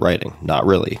anxiety about writing." Not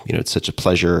really. It's such a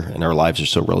pleasure, and our lives are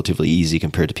so relatively easy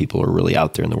compared to people who are really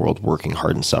out there in the world working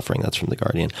hard and suffering. That's from The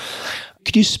Guardian.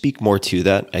 Could you speak more to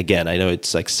that? Again, I know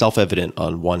it's like self-evident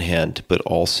on one hand, but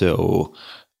also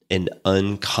an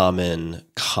uncommon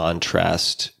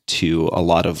contrast to a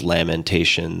lot of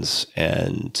lamentations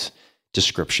and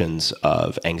descriptions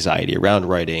of anxiety around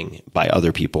writing by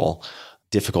other people,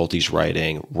 difficulties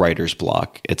writing, writer's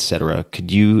block, etc.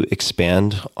 Could you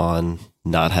expand on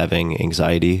not having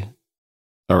anxiety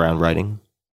around writing?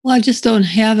 Well, I just don't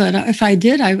have it. If I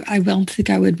did, I don't think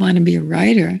I would want to be a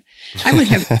writer. I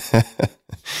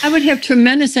would have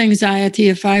tremendous anxiety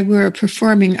if I were a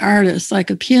performing artist, like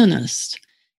a pianist,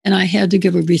 and I had to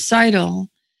give a recital.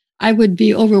 I would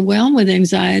be overwhelmed with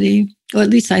anxiety, or at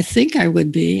least I think I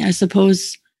would be. I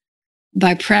suppose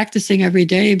by practicing every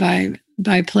day,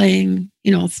 by playing,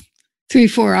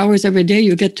 3-4 hours every day,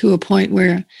 you get to a point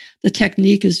where the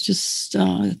technique is just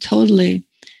totally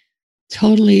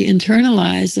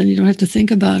internalized, and you don't have to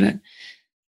think about it.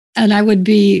 And I would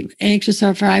be anxious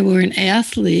if I were an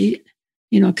athlete,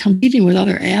 competing with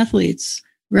other athletes,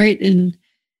 right, in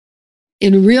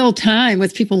real time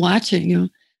with people watching.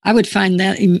 I would find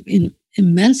that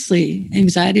immensely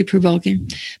anxiety provoking.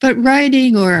 But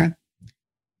writing or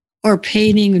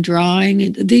painting,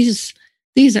 drawing,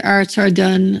 these arts are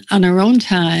done on their own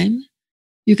time.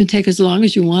 You can take as long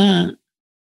as you want.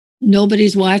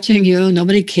 Nobody's watching you.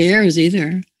 Nobody cares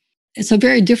either. It's a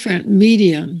very different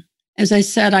medium. As I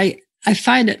said, I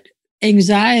find it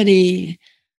anxiety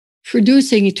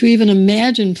producing to even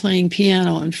imagine playing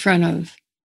piano in front of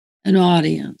an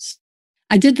audience.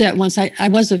 I did that once. I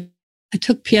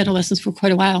took piano lessons for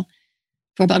quite a while,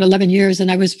 for about 11 years, and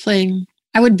I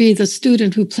would be the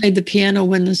student who played the piano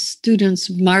when the students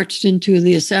marched into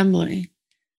the assembly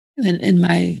in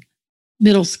my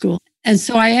middle school. And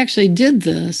so I actually did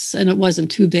this, and it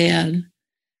wasn't too bad.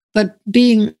 But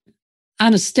being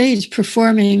on a stage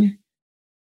performing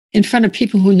in front of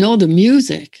people who know the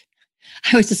music,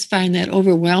 I would just find that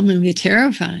overwhelmingly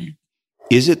terrifying.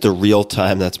 Is it the real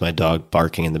time? That's my dog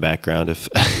barking in the background, if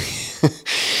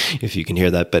if you can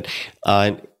hear that. But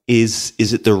is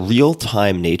it the real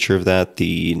time nature of that,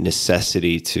 the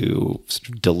necessity to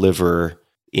deliver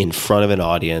in front of an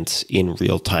audience in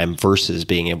real time versus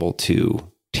being able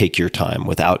to take your time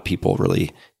without people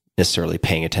really necessarily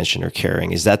paying attention or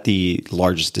caring? Is that the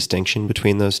largest distinction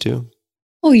between those two?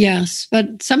 Oh, yes.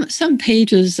 But some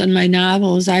pages in my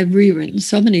novels I've rewritten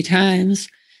so many times.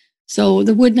 So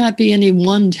there would not be any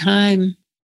one time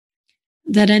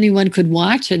that anyone could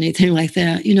watch anything like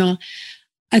that.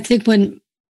 I think when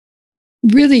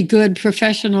really good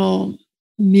professional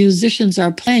musicians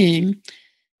are playing,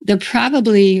 they're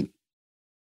probably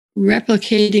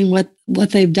replicating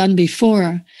what they've done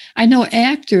before. I know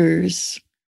actors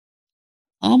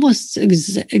almost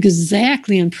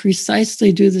exactly and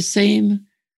precisely do the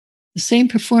same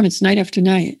performance night after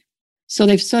night. So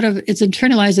it's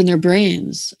internalized in their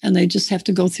brains, and they just have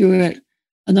to go through it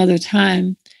another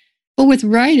time. But with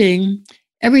writing,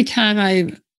 every time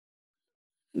I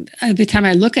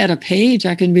look at a page,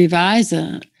 I can revise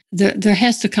it. There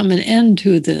has to come an end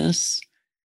to this.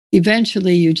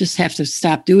 Eventually, you just have to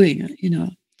stop doing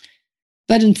it,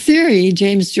 But in theory,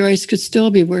 James Joyce could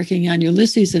still be working on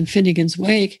Ulysses and Finnegan's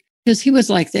Wake, because he was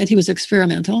like that. He was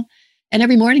experimental. And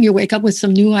every morning you wake up with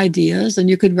some new ideas, and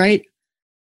you could write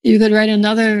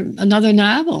another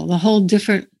novel, a whole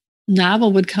different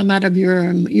novel would come out of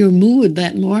your mood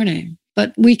that morning.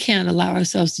 But we can't allow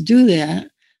ourselves to do that.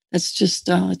 That's just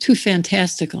too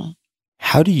fantastical.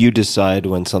 How do you decide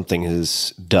when something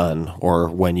is done or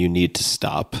when you need to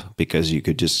stop because you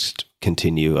could just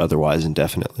continue otherwise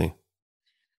indefinitely?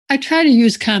 I try to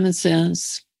use common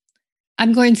sense.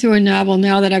 I'm going through a novel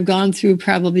now that I've gone through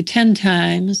probably 10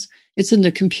 times. It's in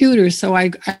the computer, so I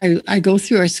go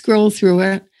through, I scroll through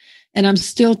it, and I'm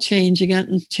still changing it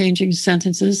and changing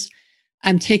sentences.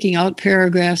 I'm taking out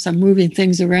paragraphs, I'm moving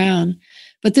things around.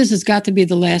 But this has got to be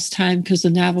the last time because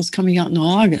the novel's coming out in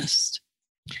August.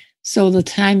 So the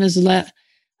time is left.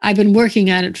 I've been working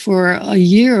at it for a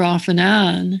year off and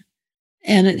on,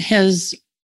 and it has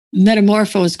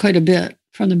metamorphosed quite a bit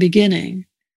from the beginning.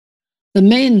 The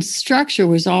main structure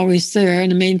was always there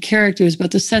and the main characters,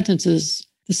 but the sentences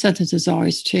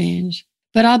always change.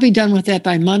 But I'll be done with that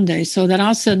by Monday, so then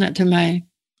I'll send that to my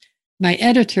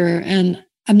editor, and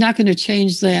I'm not going to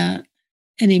change that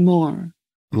anymore.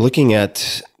 I'm looking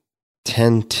at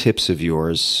 10 tips of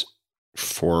yours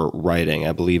for writing.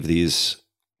 I believe these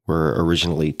were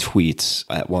originally tweets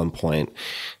at one point.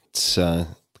 It's, like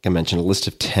I mentioned, a list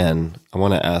of 10. I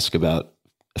want to ask about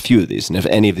a few of these, and if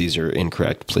any of these are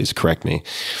incorrect, please correct me.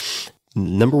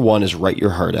 Number 1 is write your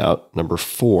heart out. Number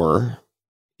 4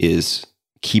 is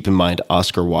keep in mind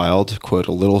Oscar Wilde, quote,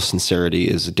 "A little sincerity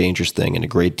is a dangerous thing and a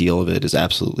great deal of it is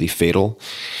absolutely fatal."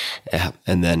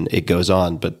 And then it goes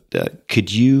on, but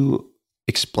could you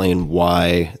explain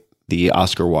why the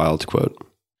Oscar Wilde quote?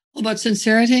 About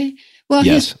sincerity? Well,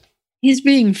 yes. He's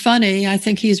being funny. I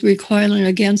think he's recoiling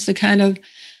against the kind of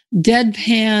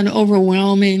deadpan,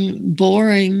 overwhelming,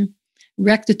 boring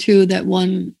rectitude that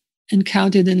one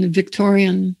encountered in the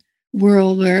Victorian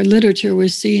world, where literature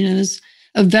was seen as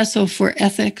a vessel for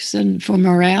ethics and for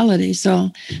morality.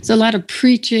 So it's a lot of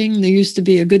preaching. There used to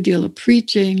be a good deal of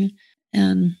preaching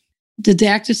and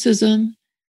didacticism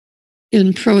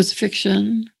in prose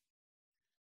fiction.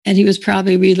 And he was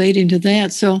probably relating to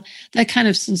that. So that kind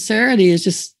of sincerity is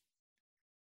just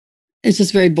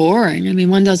very boring. I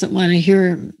mean, one doesn't want to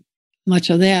hear much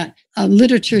of that.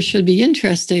 Literature should be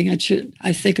interesting.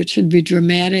 I think it should be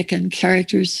dramatic, and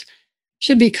characters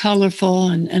should be colorful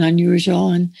and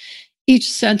unusual. And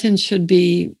each sentence should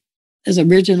be as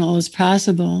original as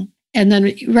possible. And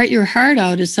then write your heart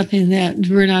out is something that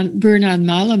Bernard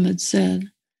Malamud said.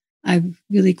 I'm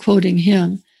really quoting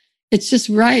him. It's just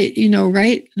write and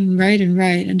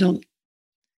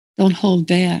don't hold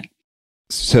back.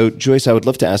 So, Joyce, I would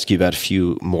love to ask you about a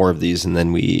few more of these, and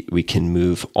then we can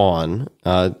move on.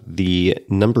 The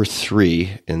number 3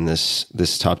 in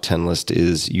this top 10 list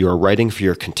is you are writing for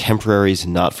your contemporaries,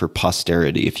 not for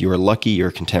posterity. If you are lucky,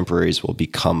 your contemporaries will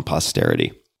become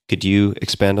posterity. Could you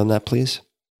expand on that, please?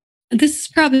 This is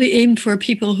probably aimed for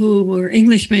people who were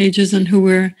English majors and who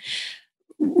were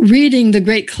reading the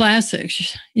great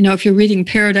classics. You know, if you're reading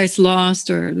Paradise Lost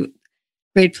or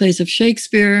great plays of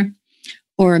Shakespeare,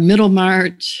 or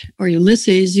Middlemarch or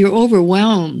Ulysses, you're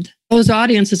overwhelmed. Those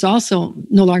audiences also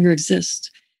no longer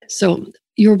exist. So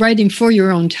you're writing for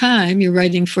your own time. You're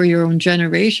writing for your own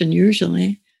generation,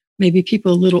 usually. Maybe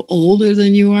people a little older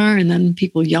than you are, and then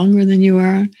people younger than you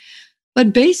are.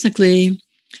 But basically,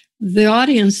 the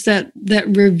audience that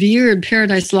revered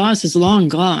Paradise Lost is long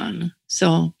gone.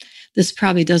 So this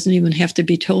probably doesn't even have to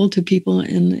be told to people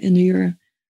in the year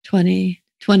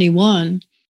 2021.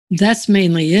 That's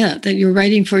mainly it, that you're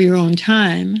writing for your own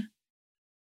time.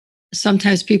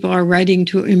 Sometimes people are writing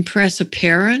to impress a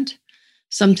parent.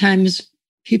 Sometimes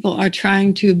people are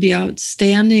trying to be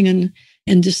outstanding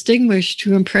and distinguished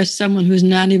to impress someone who's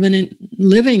not even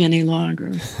living any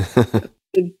longer.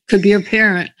 It could be a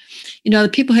parent. You know,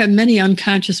 people have many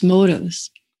unconscious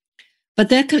motives. But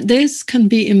this can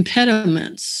be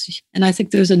impediments. And I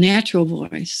think there's a natural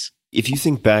voice. If you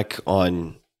think back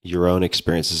on your own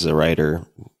experience as a writer,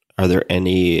 are there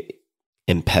any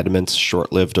impediments,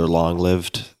 short-lived or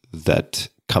long-lived, that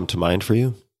come to mind for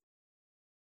you?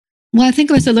 Well, I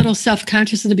think I was a little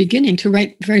self-conscious at the beginning to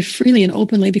write very freely and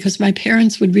openly because my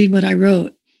parents would read what I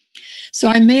wrote. So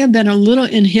I may have been a little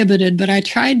inhibited, but I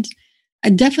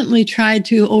definitely tried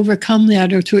to overcome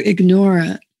that or to ignore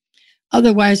it.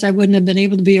 Otherwise, I wouldn't have been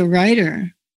able to be a writer.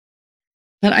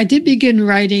 But I did begin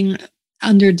writing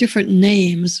under different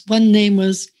names. One name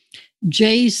was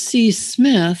J.C.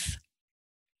 Smith.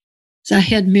 So I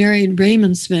had married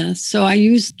Raymond Smith. So I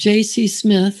used J.C.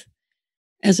 Smith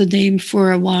as a name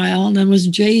for a while. And then was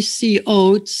J.C.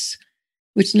 Oates,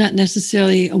 which is not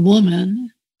necessarily a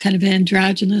woman, kind of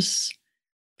androgynous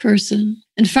person.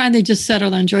 And finally just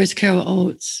settled on Joyce Carol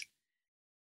Oates.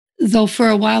 Though for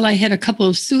a while I had a couple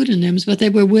of pseudonyms, but they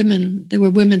were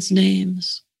women's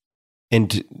names.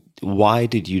 And Why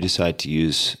did you decide to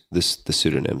use the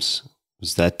pseudonyms?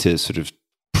 Was that to sort of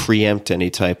preempt any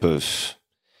type of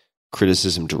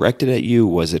criticism directed at you?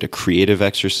 Was it a creative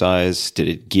exercise? Did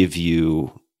it give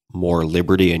you more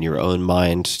liberty in your own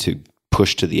mind to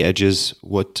push to the edges?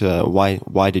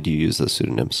 Why did you use those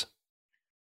pseudonyms?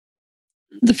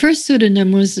 The first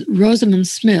pseudonym was Rosamund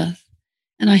Smith,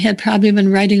 and I had probably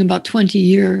been writing about 20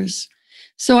 years.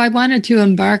 So I wanted to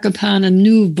embark upon a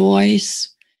new voice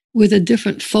with a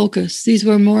different focus. These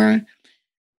were more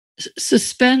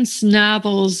suspense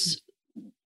novels,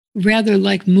 rather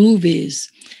like movies,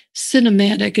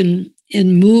 cinematic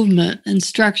in movement and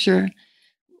structure,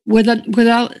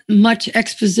 without much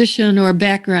exposition or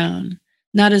background,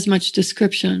 not as much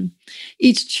description.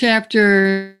 Each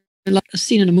chapter, like a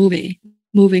scene in a movie,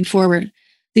 moving forward.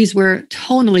 These were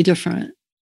tonally different.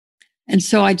 And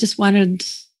so I just wanted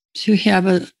to have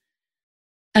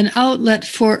an outlet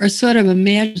for a sort of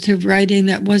imaginative writing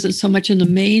that wasn't so much in the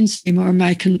mainstream or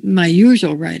my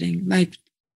usual writing, my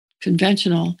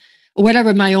conventional, or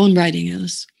whatever my own writing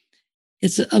is.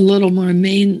 It's a little more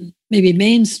maybe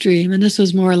mainstream. And this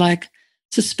was more like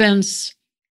suspense,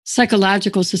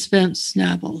 psychological suspense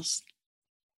novels.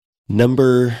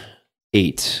 Number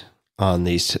 8 on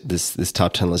this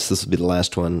top 10 list. This will be the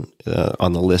last one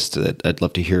on the list that I'd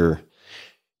love to hear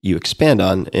you expand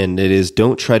on. And it is,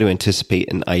 don't try to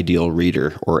anticipate an ideal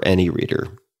reader or any reader.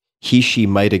 He, she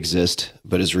might exist,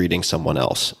 but is reading someone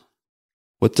else.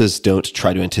 What does don't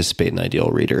try to anticipate an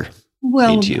ideal reader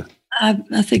mean to you?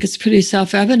 I think it's pretty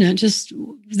self-evident. Just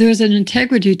there's an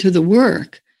integrity to the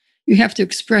work. You have to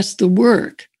express the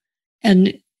work,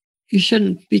 and you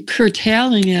shouldn't be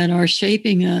curtailing it or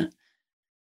shaping it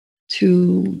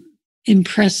to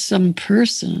impress some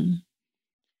person.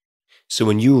 So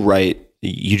when you write,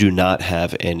 you do not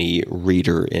have any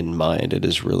reader in mind. It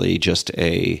is really just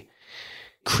a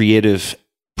creative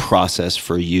process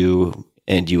for you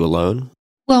and you alone?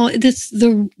 Well,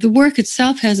 the work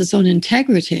itself has its own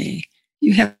integrity.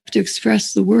 You have to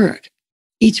express the work.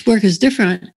 Each work is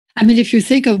different. I mean, if you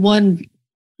think of one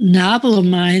novel of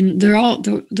mine, they're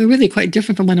really quite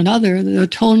different from one another. They're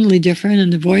tonally different,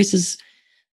 and the voices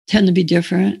tend to be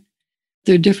different.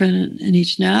 They're different in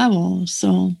each novel.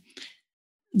 So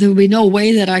there would be no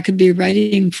way that I could be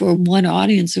writing for one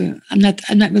audience. Or I'm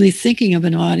not really thinking of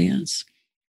an audience.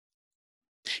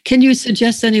 Can you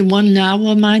suggest any one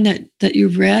novel of mine that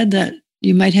you've read that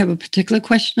you might have a particular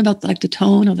question about, like the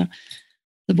tone or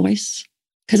the voice?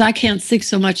 Because I can't think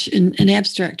so much in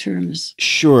abstract terms.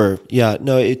 Sure. Yeah.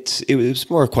 No, it was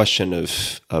more a question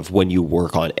of when you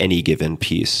work on any given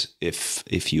piece,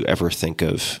 if you ever think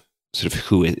of sort of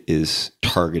who it is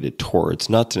targeted towards,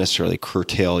 not to necessarily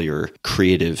curtail your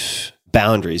creative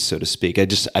boundaries, so to speak.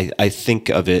 I think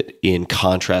of it in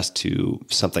contrast to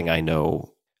something I know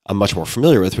I'm much more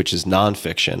familiar with, which is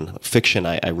nonfiction. Fiction,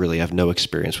 I really have no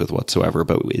experience with whatsoever.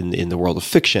 But in the world of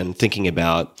fiction, thinking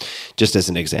about, just as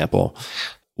an example,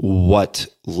 what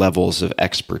levels of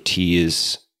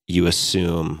expertise you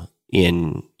assume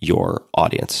in your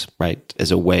audience, right?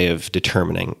 As a way of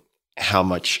determining how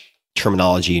much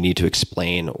terminology you need to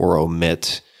explain or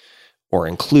omit or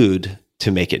include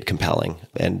to make it compelling.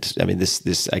 And I mean,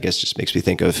 this I guess just makes me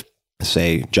think of,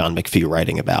 say, John McPhee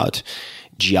writing about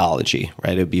geology,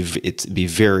 right? It'd be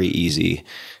very easy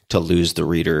to lose the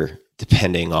reader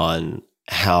depending on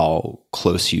how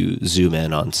close you zoom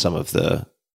in on some of the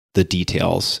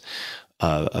details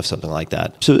of something like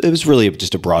that. So it was really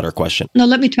just a broader question. Now,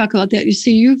 let me talk about that. You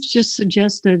see, you've just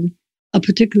suggested a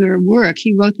particular work.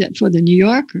 He wrote that for the New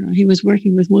Yorker. He was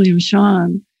working with William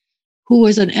Shawn, who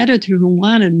was an editor who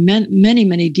wanted many,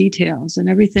 many details, and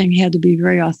everything had to be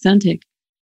very authentic.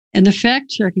 And the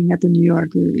fact-checking at the New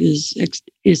Yorker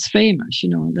is famous. You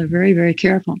know, they're very, very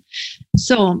careful.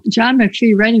 So John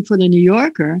McPhee, writing for the New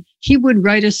Yorker, he would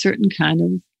write a certain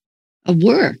kind of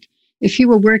work. If he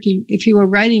were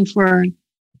writing for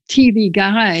TV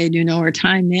Guide, you know, or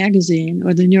Time Magazine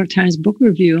or the New York Times Book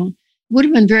Review, it would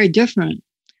have been very different.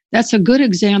 That's a good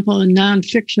example in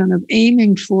nonfiction of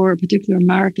aiming for a particular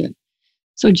market.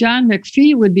 So John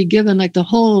McPhee would be given like the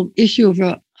whole issue of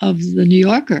the New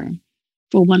Yorker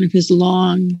for one of his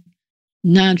long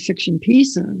nonfiction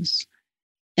pieces.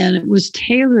 And it was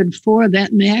tailored for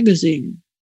that magazine.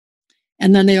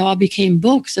 And then they all became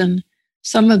books. And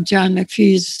some of John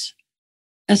McPhee's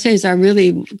essays are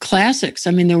really classics.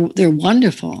 I mean, they're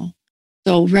wonderful.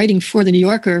 So writing for the New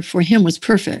Yorker for him was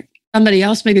perfect. Somebody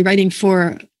else may be writing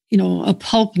for, you know, a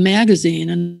pulp magazine,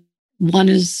 and one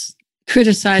is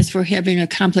criticized for having a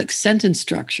complex sentence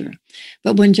structure.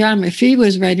 But when John McPhee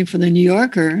was writing for the New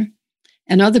Yorker,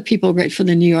 and other people write for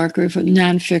the New Yorker for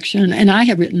nonfiction, and I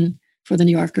have written for the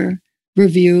New Yorker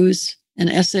reviews and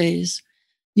essays.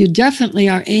 You definitely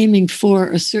are aiming for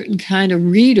a certain kind of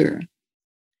reader,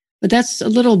 but that's a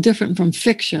little different from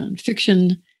fiction.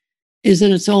 Fiction is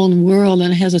in its own world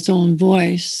and has its own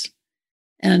voice.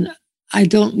 And I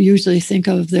don't usually think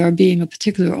of there being a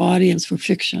particular audience for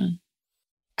fiction.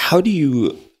 How do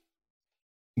you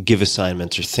give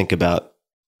assignments or think about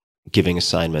giving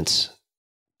assignments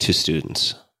to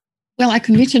students? Well, I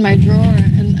can reach in my drawer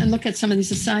and look at some of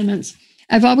these assignments.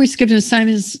 I've always given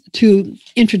assignments to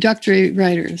introductory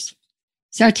writers.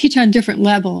 So I teach on different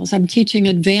levels. I'm teaching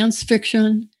advanced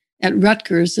fiction at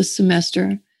Rutgers this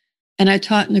semester, and I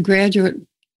taught in the graduate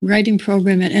writing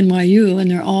program at NYU, and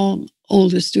they're all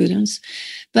older students.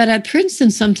 But at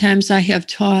Princeton, sometimes I have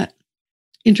taught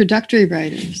introductory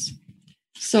writers.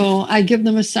 So I give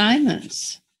them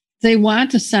assignments. They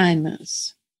want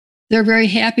assignments. They're very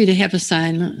happy to have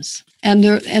assignments. And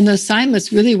the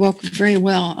assignments really work very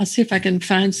well. I'll see if I can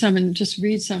find some and just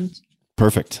read some.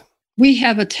 Perfect. We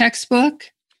have a textbook,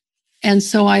 and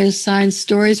so I assign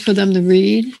stories for them to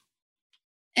read.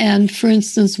 And for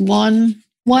instance, one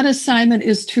assignment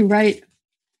is to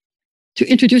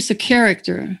introduce a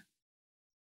character,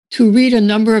 to read a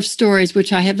number of stories,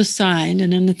 which I have assigned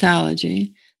in an anthology.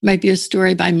 It might be a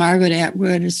story by Margaret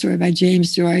Atwood, a story by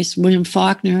James Joyce, William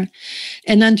Faulkner,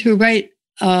 and then to write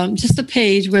just a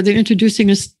page where they're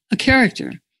introducing a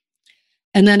character.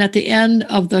 And then at the end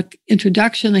of the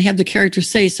introduction, they have the character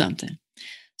say something.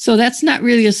 So that's not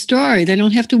really a story. They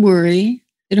don't have to worry.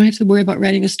 They don't have to worry about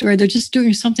writing a story. They're just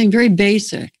doing something very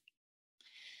basic.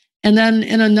 And then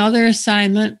in another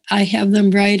assignment, I have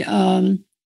them write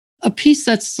a piece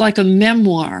that's like a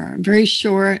memoir, very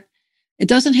short. It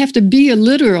doesn't have to be a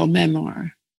literal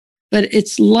memoir, but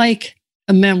it's like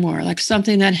a memoir, like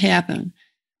something that happened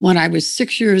when I was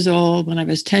 6 years old, when I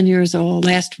was 10 years old,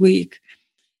 last week.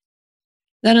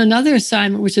 Then another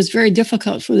assignment, which is very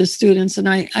difficult for the students, and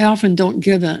I often don't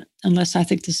give it unless I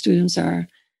think the students are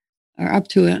up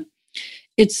to it.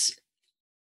 It's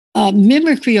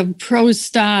mimicry of prose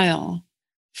style.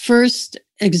 First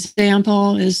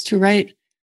example is to write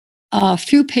a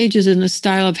few pages in the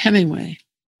style of Hemingway,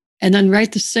 and then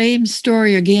write the same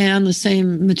story again, the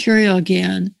same material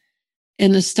again,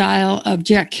 in the style of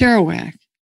Jack Kerouac,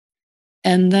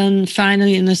 and then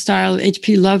finally in the style of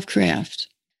H.P. Lovecraft.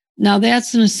 Now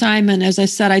that's an assignment, as I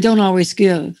said, I don't always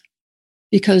give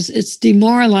because it's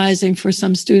demoralizing for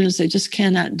some students. They just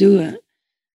cannot do it.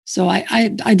 So I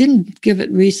didn't give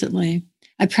it recently.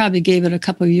 I probably gave it a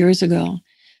couple of years ago.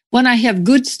 When I have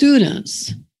good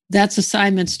students, that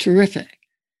assignment's terrific.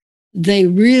 They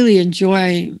really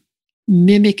enjoy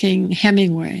mimicking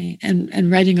Hemingway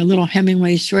and writing a little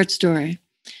Hemingway short story.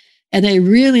 And they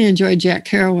really enjoy Jack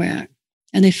Kerouac.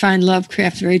 And they find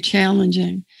Lovecraft very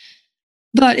challenging.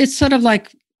 But it's sort of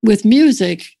like with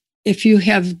music, if you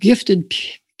have gifted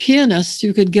pianists,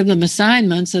 you could give them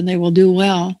assignments and they will do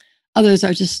well. Others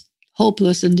are just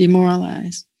hopeless and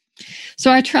demoralized.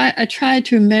 So I try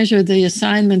to measure the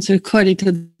assignments according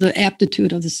to the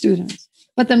aptitude of the students.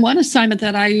 But then one assignment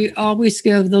that I always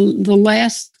give, the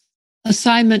last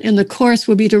assignment in the course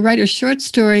will be to write a short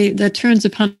story that turns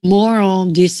upon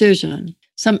moral decision,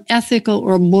 some ethical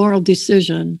or moral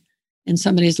decision in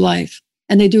somebody's life.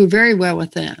 And they do very well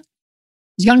with that.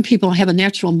 Young people have a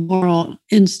natural moral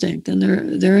instinct, and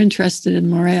they're interested in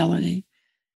morality.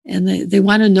 And they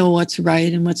want to know what's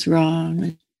right and what's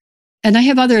wrong. And I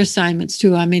have other assignments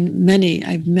too. I have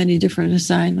many different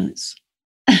assignments.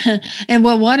 And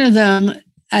one of them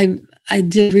I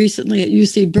did recently at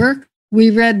UC Berkeley. We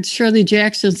read Shirley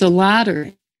Jackson's The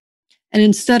Lottery. And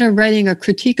instead of writing a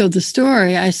critique of the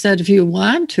story, I said, if you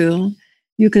want to,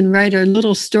 you can write a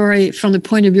little story from the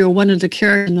point of view of one of the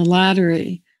characters in The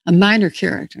Lottery, a minor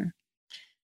character.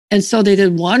 And so they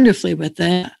did wonderfully with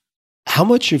that. How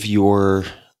much of your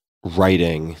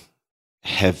writing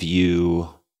have you,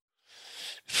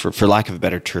 for lack of a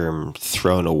better term,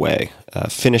 thrown away?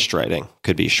 Finished writing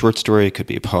could be a short story, could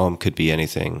be a poem, could be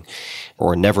anything,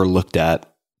 or never looked at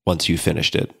once you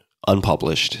finished it,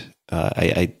 unpublished.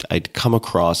 I'd come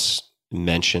across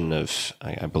mention of,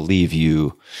 I believe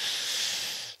you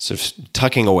sort of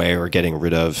tucking away or getting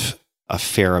rid of a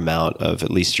fair amount of at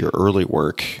least your early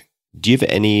work. Do you have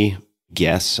any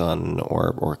guess on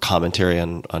or commentary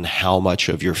on how much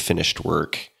of your finished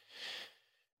work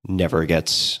never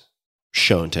gets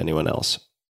shown to anyone else?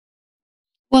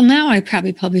 Well, now I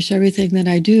probably publish everything that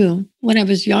I do. When I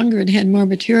was younger and had more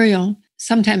material,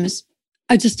 sometimes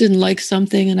I just didn't like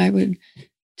something and I would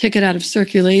take it out of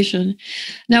circulation.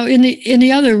 Now, in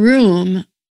the other room,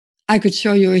 I could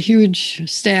show you a huge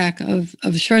stack of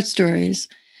short stories.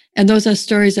 And those are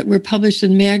stories that were published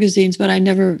in magazines, but I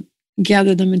never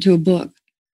gather them into a book.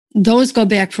 Those go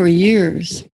back for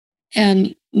years.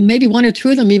 And maybe one or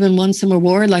two of them even won some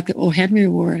award, like the O. Henry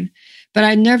Award. But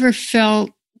I never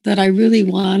felt that I really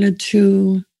wanted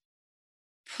to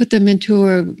put them into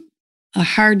a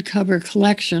hardcover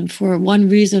collection for one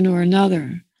reason or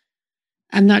another.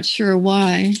 I'm not sure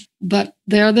why, but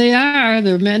there they are.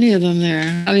 There are many of them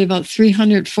there. Probably about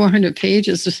 300, 400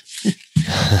 pages.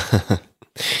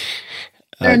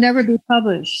 They'll never be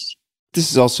published. This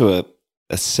is also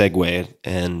a segue,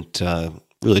 and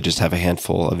really just have a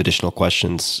handful of additional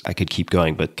questions. I could keep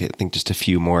going, but I think just a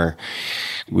few more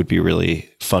would be really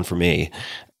fun for me.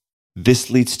 This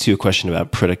leads to a question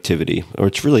about productivity, or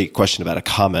it's really a question about a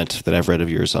comment that I've read of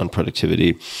yours on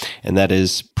productivity. And that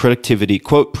is productivity,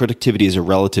 quote, productivity is a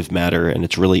relative matter and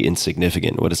it's really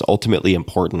insignificant. What is ultimately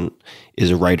important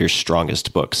is a writer's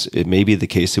strongest books. It may be the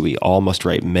case that we all must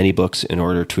write many books in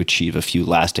order to achieve a few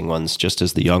lasting ones, just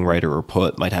as the young writer or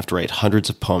poet might have to write hundreds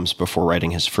of poems before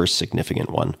writing his first significant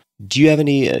one. Do you have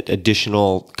any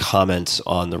additional comments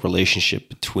on the relationship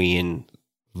between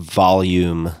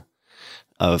volume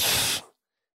of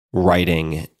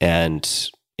writing and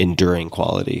enduring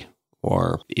quality?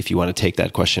 Or if you want to take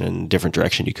that question in a different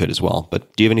direction, you could as well.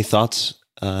 But do you have any thoughts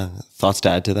to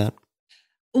add to that?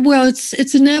 Well,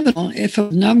 it's inevitable. If a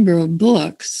number of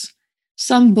books,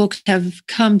 some books have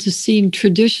come to seem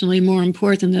traditionally more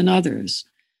important than others.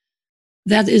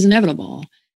 That is inevitable.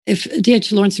 If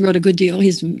D.H. Lawrence wrote a good deal,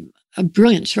 he's a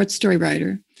brilliant short story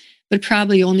writer, but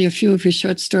probably only a few of his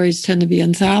short stories tend to be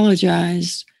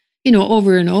anthologized,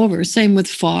 over and over. Same with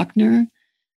Faulkner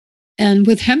and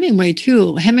with Hemingway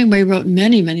too. Hemingway wrote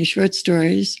many, many short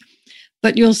stories,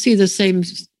 but you'll see the same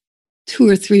 2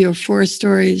 or 3 or 4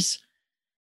 stories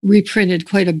reprinted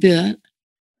quite a bit.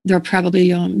 There are probably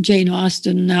Jane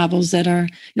Austen novels that are,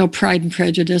 Pride and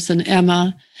Prejudice and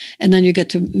Emma. And then you get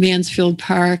to Mansfield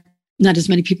Park. Not as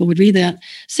many people would read that.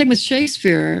 Same with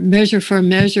Shakespeare. Measure for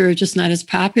Measure, just not as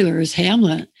popular as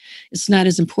Hamlet. It's not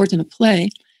as important a play,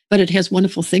 but it has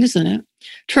wonderful things in it.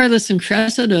 Troilus and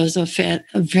Cressida is a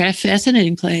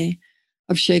fascinating play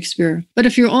of Shakespeare. But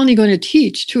if you're only going to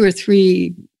teach 2 or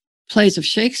 3 plays of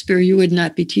Shakespeare, you would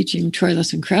not be teaching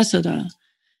Troilus and Cressida.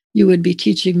 You would be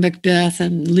teaching Macbeth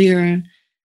and Lear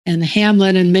and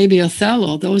Hamlet and maybe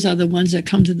Othello. Those are the ones that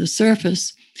come to the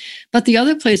surface. But the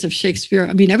other plays of Shakespeare,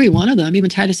 every one of them, even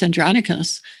Titus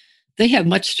Andronicus, they have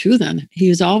much to them. He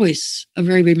is always a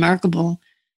very remarkable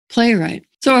playwright.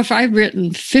 So if I've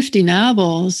written 50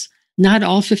 novels, not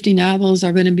all 50 novels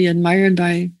are going to be admired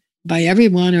by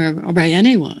everyone or by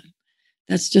anyone.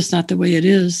 That's just not the way it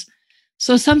is.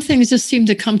 So some things just seem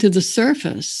to come to the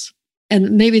surface.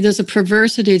 And maybe there's a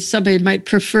perversity. Somebody might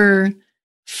prefer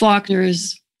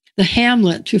Faulkner's The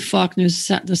Hamlet to Faulkner's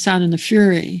The Sound and the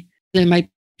Fury. They might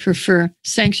prefer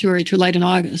Sanctuary to Light in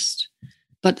August.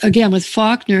 But again, with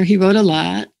Faulkner, he wrote a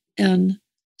lot, and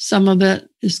some of it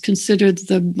is considered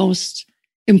the most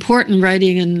important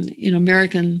writing in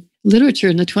American literature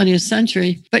in the 20th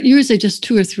century, but usually just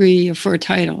 2 or 3 or 4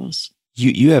 titles.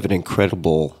 You have an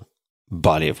incredible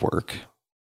body of work.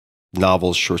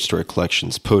 Novels, short story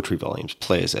collections, poetry volumes,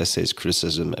 plays, essays,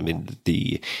 criticism.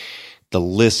 The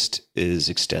list is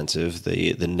extensive.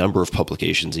 The number of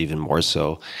publications even more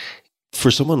so.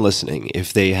 For someone listening,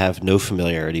 if they have no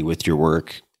familiarity with your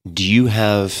work, do you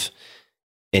have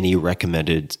any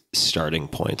recommended starting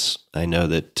points? I know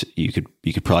that you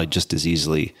could probably just as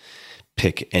easily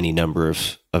pick any number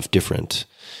of different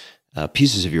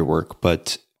pieces of your work,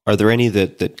 but are there any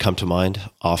that come to mind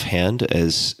offhand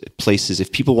as places,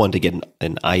 if people want to get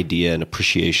an idea, an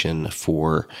appreciation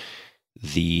for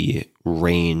the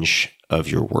range of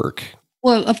your work?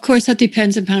 Well, of course, that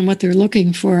depends upon what they're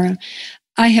looking for.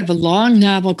 I have a long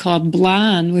novel called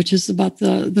Blonde, which is about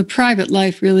the private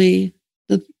life, really,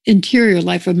 the interior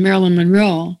life of Marilyn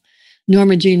Monroe,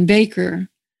 Norma Jean Baker,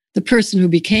 the person who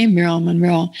became Marilyn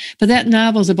Monroe. But that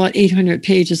novel is about 800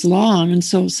 pages long, and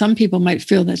so some people might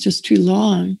feel that's just too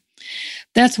long.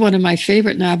 That's one of my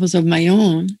favorite novels of my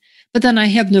own. But then I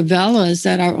have novellas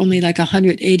that are only like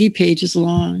 180 pages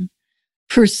long.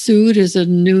 Pursuit is a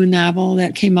new novel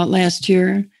that came out last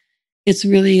year. It's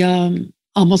really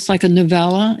almost like a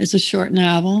novella. It's a short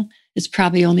novel. It's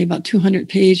probably only about 200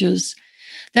 pages.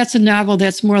 That's a novel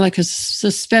that's more like a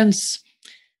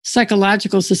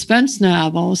psychological suspense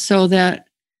novel, so that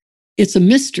it's a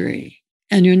mystery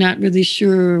and you're not really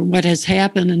sure what has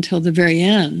happened until the very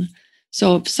end.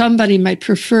 So if somebody might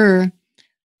prefer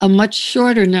a much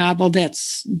shorter novel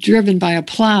that's driven by a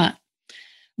plot,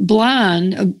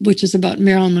 Blonde, which is about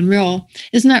Marilyn Monroe,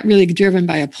 is not really driven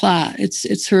by a plot.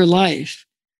 It's her life,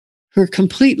 her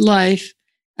complete life.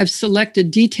 I've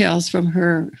selected details from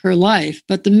her life,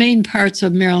 but the main parts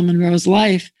of Marilyn Monroe's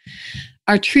life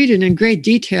are treated in great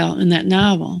detail in that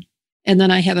novel. And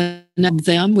then I have a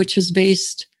Them, which is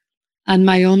based on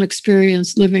my own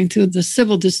experience living through the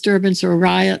civil disturbance or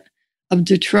riot of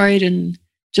Detroit in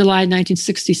July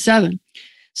 1967.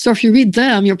 So if you read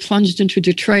Them, you're plunged into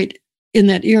Detroit in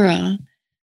that era.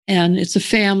 And it's a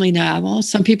family novel.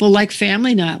 Some people like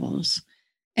family novels.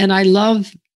 And I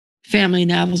love family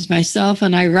novels myself,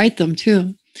 and I write them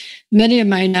too. Many of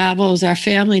my novels are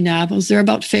family novels. They're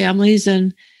about families,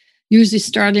 and usually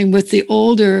starting with the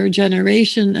older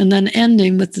generation and then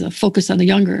ending with the focus on the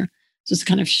younger. So it's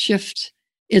kind of shift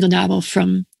in the novel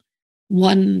from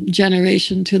one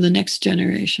generation to the next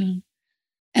generation.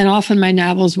 And often my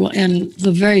novels will end,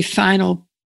 the very final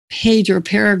page or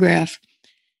paragraph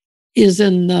is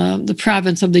in the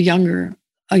province of a younger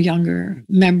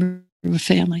member of a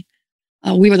family.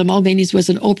 We Were the Mulvaneys was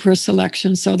an Oprah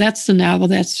selection. So that's the novel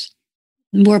that's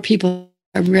more people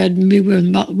have read We Were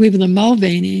the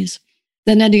Mulvaneys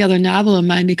than any other novel of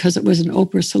mine because it was an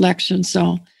Oprah selection.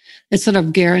 So it's sort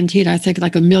of guaranteed, I think,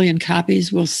 like 1 million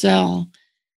copies will sell.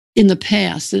 In the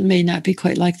past, it may not be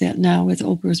quite like that now with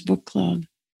Oprah's book club.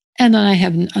 And then I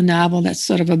have a novel that's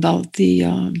sort of about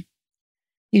the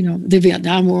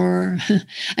Vietnam War.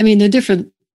 I mean, the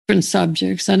different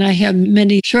subjects. And I have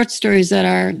many short stories that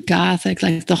are Gothic,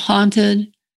 like the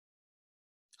haunted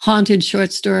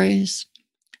short stories,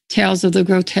 Tales of the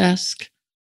Grotesque,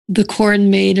 The Corn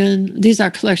Maiden. These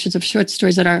are collections of short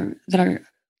stories that are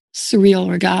surreal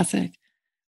or Gothic.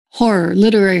 Horror,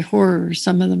 literary horror,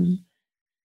 some of them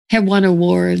have won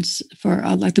awards for,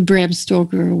 like the Bram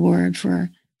Stoker Award for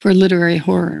literary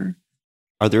horror.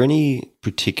 Are there any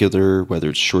particular,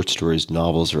 whether it's short stories,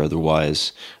 novels, or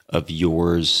otherwise, of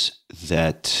yours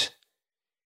that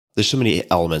there's so many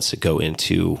elements that go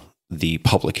into the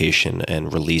publication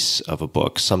and release of a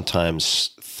book?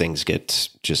 Sometimes things get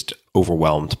just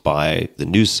overwhelmed by the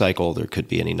news cycle. There could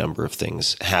be any number of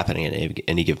things happening at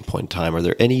any given point in time. Are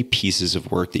there any pieces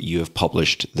of work that you have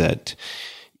published that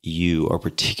you are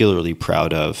particularly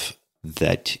proud of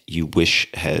that you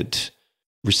wish had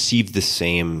received the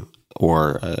same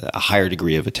or a higher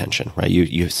degree of attention, right?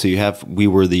 So you have We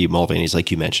Were the Mulvaneys,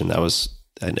 like you mentioned, that was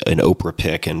an Oprah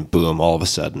pick, and boom, all of a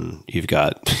sudden you've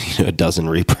got a dozen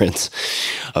reprints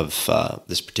of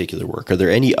this particular work. Are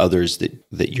there any others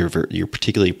that you're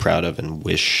particularly proud of and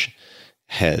wish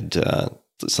had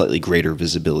slightly greater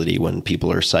visibility when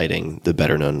people are citing the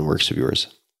better known works of yours?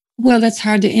 Well, that's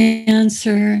hard to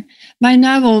answer. My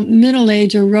novel, Middle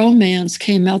Age, a Romance,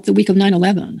 came out the week of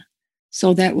 9/11.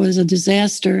 So that was a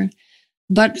disaster.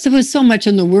 But there was so much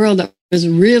in the world that was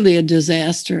really a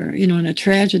disaster, and a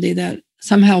tragedy that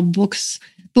somehow books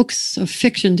of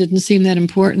fiction didn't seem that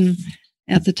important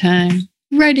at the time.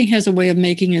 Writing has a way of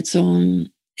making it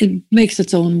makes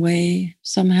its own way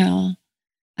somehow,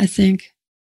 I think.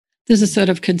 There's a sort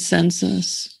of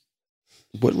consensus.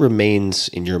 What remains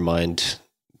in your mind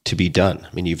to be done?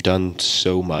 I mean, you've done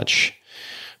so much.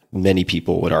 Many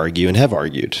people would argue and have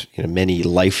argued, many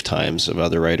lifetimes of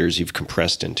other writers you've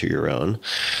compressed into your own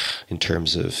in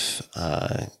terms of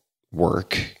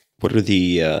work. What are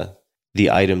the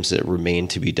items that remain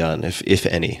to be done, if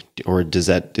any, or does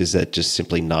that just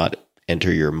simply not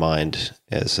enter your mind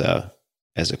as a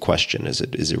question? Is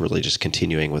it really just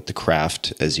continuing with the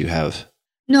craft as you have?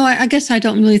 No, I guess I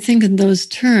don't really think in those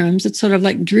terms. It's sort of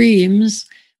like dreams.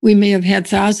 We may have had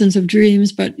thousands of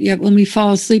dreams, but yet when we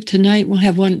fall asleep tonight, we'll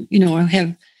have one, or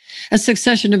have a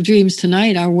succession of dreams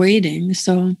tonight are waiting.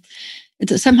 So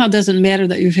it somehow doesn't matter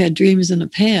that you've had dreams in the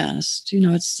past.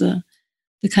 It's the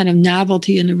kind of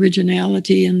novelty and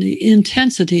originality and the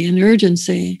intensity and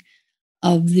urgency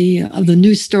of the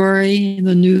new story,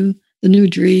 the new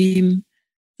dream,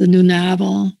 the new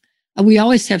novel. We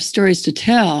always have stories to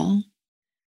tell,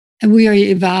 and we are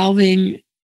evolving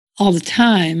all the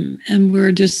time, and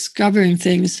we're discovering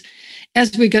things.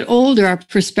 As we get older, our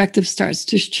perspective starts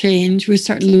to change. We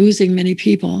start losing many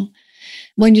people.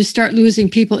 When you start losing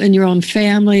people in your own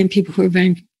family and people who are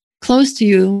very close to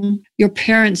you, your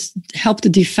parents help to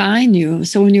define you.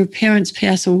 So when your parents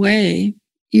pass away,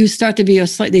 you start to be a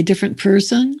slightly different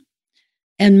person.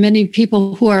 And many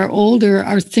people who are older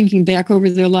are thinking back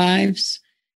over their lives,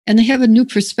 and they have a new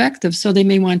perspective. So they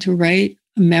may want to write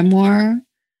a memoir.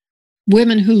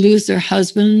 Women who lose their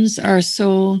husbands are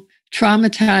so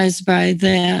traumatized by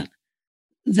that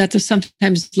they're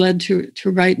sometimes led to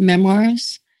write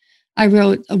memoirs. I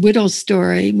wrote a widow's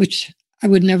story, which I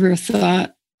would never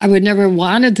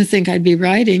wanted to think I'd be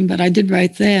writing, but I did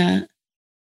write that.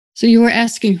 So you were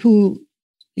asking who,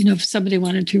 if somebody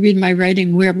wanted to read my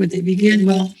writing, where would they begin?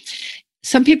 Well,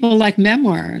 some people like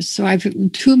memoirs. So I've written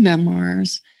 2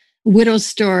 memoirs, Widow's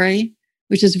Story,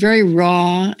 which is very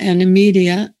raw and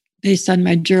immediate, based on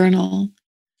my journal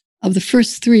of the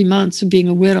first 3 months of being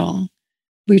a widow,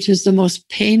 which is the most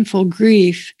painful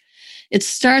grief. It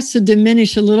starts to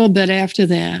diminish a little bit after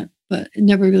that, but it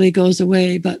never really goes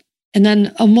away. And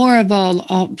then a more of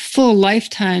a full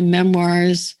lifetime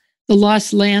memoirs, The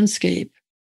Lost Landscape,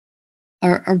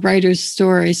 a writer's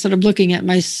story, sort of looking at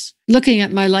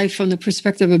my life from the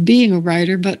perspective of being a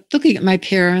writer, but looking at my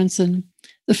parents and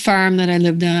the farm that I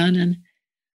lived on. And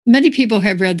many people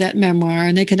have read that memoir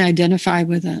and they can identify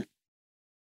with it.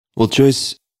 Well,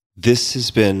 Joyce, this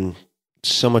has been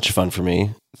so much fun for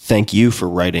me. Thank you for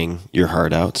writing your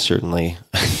heart out. Certainly,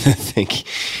 I think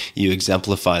you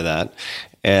exemplify that.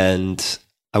 And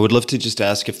I would love to just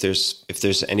ask if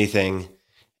there's anything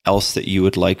else that you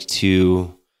would like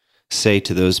to say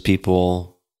to those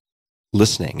people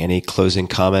listening. Any closing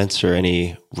comments or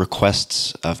any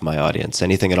requests of my audience?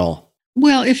 Anything at all?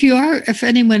 Well, if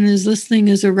anyone is listening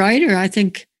as a writer, I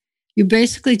think you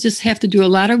basically just have to do a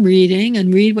lot of reading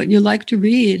and read what you like to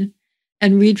read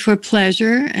and read for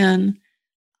pleasure. And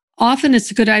often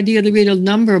it's a good idea to read a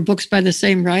number of books by the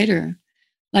same writer.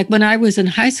 Like when I was in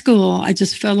high school, I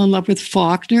just fell in love with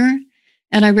Faulkner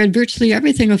and I read virtually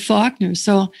everything of Faulkner.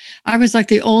 So I was like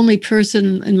the only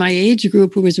person in my age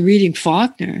group who was reading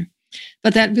Faulkner,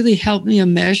 but that really helped me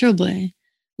immeasurably.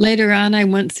 Later on, I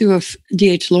went through a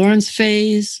D.H. Lawrence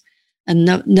phase, a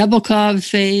Nabokov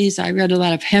phase. I read a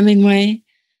lot of Hemingway.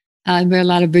 I read a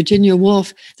lot of Virginia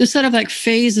Woolf. There's sort of like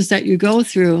phases that you go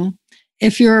through.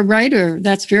 If you're a writer,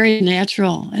 that's very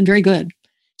natural and very good.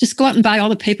 Just go out and buy all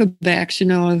the paperbacks,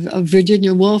 of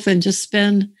Virginia Woolf and just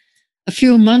spend a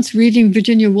few months reading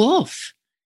Virginia Woolf.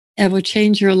 It will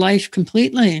change your life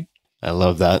completely. I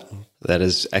love that. That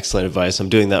is excellent advice. I'm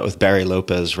doing that with Barry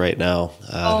Lopez right now.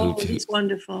 He's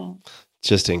wonderful.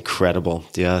 Just incredible.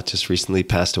 Yeah, just recently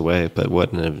passed away, but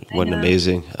what an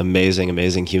amazing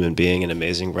human being, an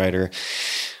amazing writer.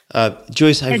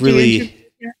 Joyce, I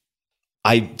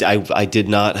did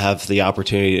not have the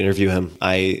opportunity to interview him.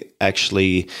 I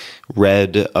actually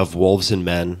read Of Wolves and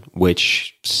Men,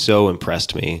 which so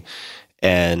impressed me.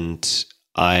 And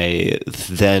I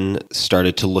then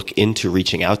started to look into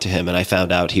reaching out to him, and I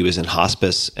found out he was in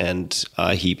hospice, and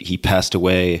he passed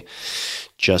away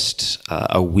just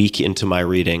a week into my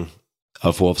reading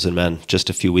of Wolves and Men, just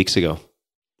a few weeks ago.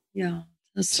 Yeah,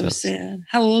 that's so sad.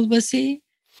 How old was he?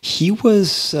 He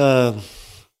was...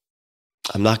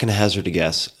 I'm not going to hazard a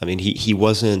guess. I mean, he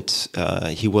wasn't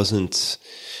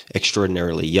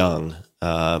extraordinarily young,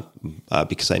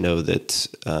 because I know that.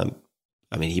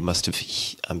 He must have.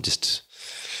 I'm just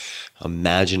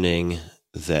imagining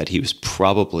that he was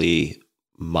probably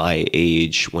my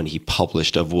age when he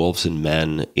published Of Wolves and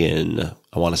Men in,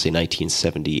 I want to say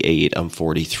 1978. I'm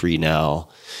 43 now,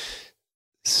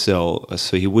 so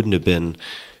he wouldn't have been.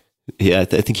 Yeah, I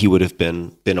think he would have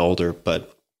been older,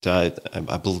 but. I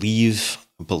believe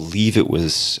it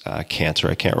was cancer.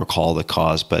 I can't recall the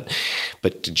cause, but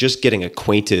just getting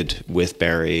acquainted with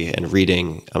Barry and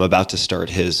reading, I'm about to start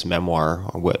his memoir,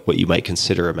 what you might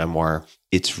consider a memoir.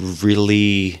 It's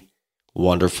really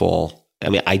wonderful. I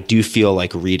mean, I do feel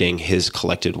like reading his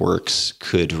collected works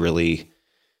could really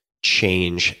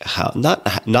change how,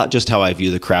 not just how I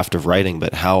view the craft of writing,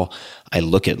 but how I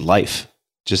look at life,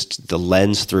 just the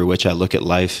lens through which I look at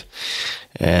life.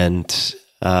 And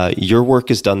your work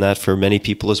has done that for many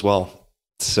people as well.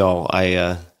 So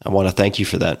I want to thank you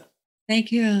for that.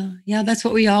 Thank you. Yeah, that's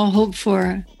what we all hope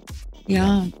for.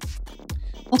 Yeah.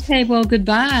 Okay, well,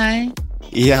 goodbye.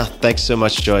 Yeah, thanks so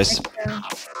much, Joyce.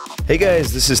 Hey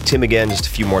guys, this is Tim again. Just a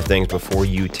few more things before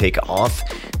you take off.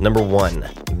 Number one,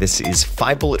 this is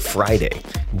 5 Bullet Friday.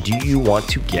 Do you want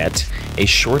to get a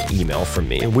short email from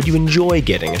me? Would you enjoy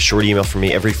getting a short email from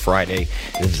me every Friday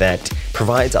that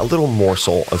provides a little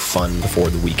morsel of fun before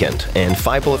the weekend? And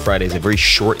 5 Bullet Friday is a very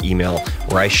short email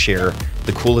where I share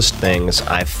the coolest things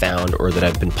I've found or that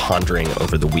I've been pondering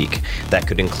over the week. That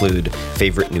could include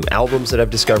favorite new albums that I've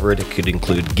discovered. It could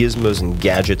include gizmos and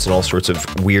gadgets and all sorts of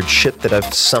weird shit that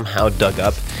I've somehow dug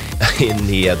up in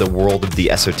the world of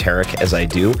the esoteric as I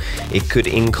do. It could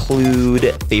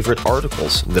include favorite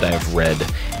articles that I've read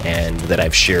and that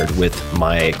I've shared with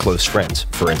my close friends,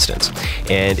 for instance.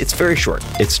 And it's very short.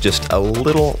 It's just a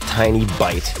little tiny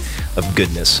bite of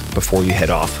goodness before you head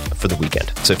off for the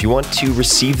weekend. So if you want to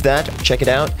receive that, check it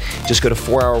out. Just go to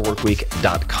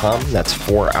 4hourworkweek.com. That's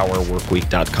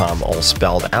 4hourworkweek.com, all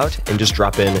spelled out, and just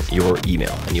drop in your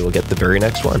email and you will get the very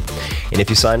next one. And if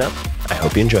you sign up, I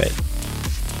hope you enjoy it.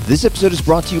 This episode is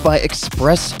brought to you by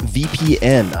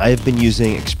ExpressVPN. I have been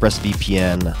using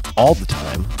ExpressVPN all the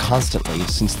time, constantly,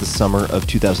 since the summer of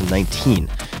 2019.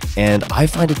 And I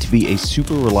find it to be a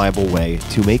super reliable way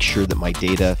to make sure that my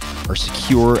data are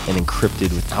secure and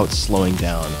encrypted without slowing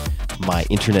down my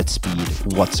internet speed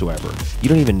whatsoever. You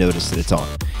don't even notice that it's on.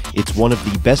 It's one of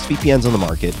the best VPNs on the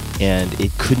market, and it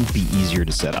couldn't be easier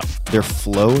to set up. Their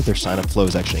sign-up flow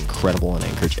is actually incredible, and I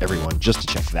encourage everyone just to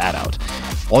check that out.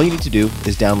 All you need to do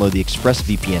is download the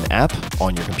ExpressVPN app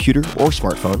on your computer or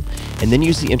smartphone, and then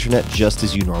use the internet just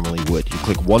as you normally would. You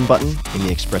click one button in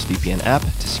the ExpressVPN app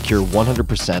to secure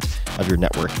 100% of your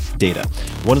network data.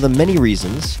 One of the many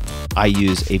reasons I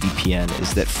use a VPN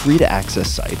is that free-to-access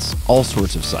sites, all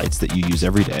sorts of sites that you use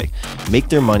every day, make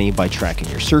their money by tracking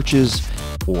your searches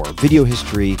or video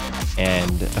history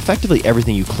and effectively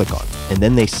everything you click on. And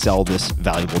then they sell this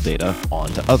valuable data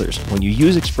on to others. When you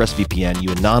use ExpressVPN, you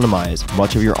anonymize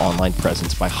much of your online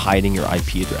presence by hiding your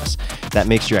IP address. That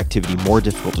makes your activity more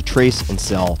difficult to trace and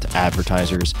sell to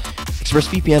advertisers.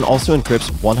 ExpressVPN also encrypts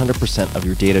 100% of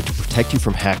your data to protect you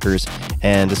from hackers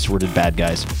and assorted bad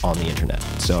guys on the internet.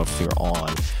 So if you're on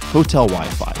hotel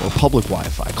Wi-Fi or public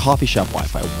Wi-Fi, coffee shop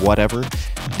Wi-Fi, whatever,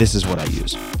 this is what I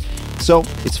use. So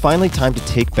it's finally time to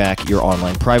take back your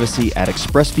online privacy at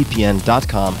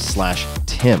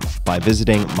expressvpn.com/Tim. By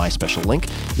visiting my special link,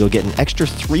 you'll get an extra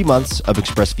 3 months of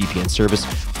ExpressVPN service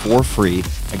for free.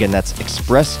 Again, that's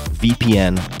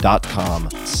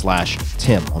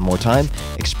expressvpn.com/Tim. One more time,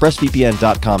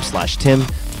 expressvpn.com/Tim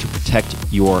to protect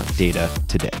your data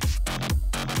today.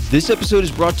 This episode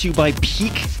is brought to you by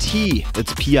Pique Tea.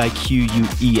 That's Pique. I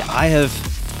have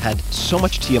had so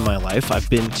much tea in my life. I've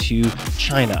been to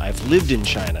China. I've lived in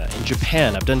China, in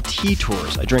Japan. I've done tea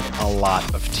tours. I drink a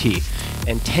lot of tea.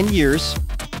 And 10 years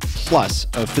plus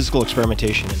of physical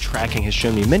experimentation and tracking has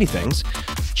shown me many things.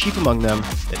 Chief among them,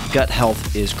 that gut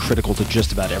health is critical to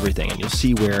just about everything, and you'll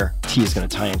see where tea is going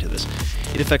to tie into this.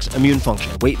 It affects immune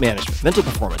function, weight management, mental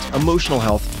performance, emotional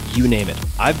health, you name it.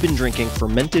 I've been drinking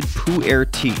fermented Pu'er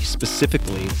tea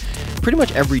specifically pretty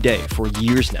much every day for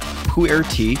years now. Pu'er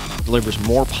tea delivers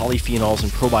more polyphenols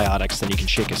and probiotics than you can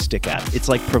shake a stick at. It's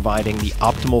like providing the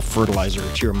optimal fertilizer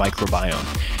to your microbiome.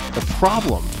 The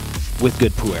problem with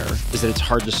good Pu'er is that it's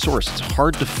hard to source. It's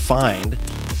hard to find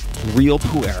real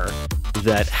Pu'er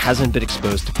that hasn't been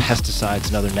exposed to pesticides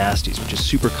and other nasties, which is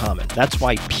super common. That's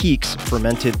why Pique's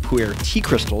fermented Pu'er tea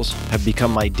crystals have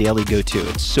become my daily go-to.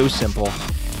 It's so simple.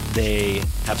 They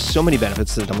have so many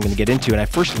benefits that I'm going to get into, and I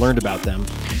first learned about them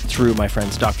through my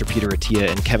friends Dr. Peter Attia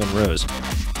and Kevin Rose.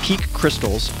 Pique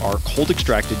crystals are cold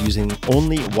extracted using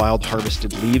only wild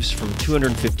harvested leaves from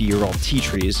 250-year-old tea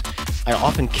trees. I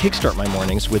often kickstart my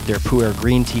mornings with their Pu'er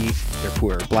green tea, their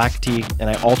Pu'er black tea,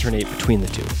 and I alternate between the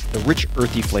two. The rich,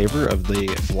 earthy flavor of the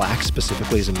black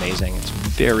specifically is amazing. It's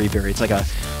it's like a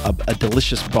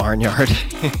delicious barnyard,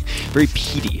 very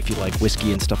peaty if you like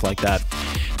whiskey and stuff like that.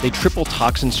 They triple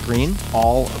toxin screen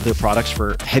all of their products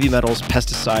for heavy metals,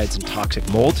 pesticides, and toxic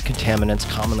mold contaminants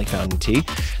commonly found in tea.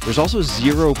 There's also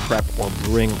zero prep or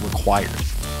brewing required,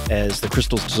 as the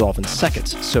crystals dissolve in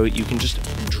seconds. So you can just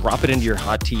drop it into your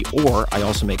hot tea, or I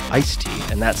also make iced tea,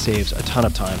 and that saves a ton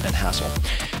of time and hassle.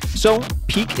 So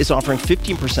Pique is offering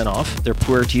 15% off their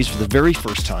Pu'er teas for the very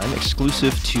first time,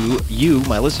 exclusive to you,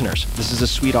 my listeners. This is a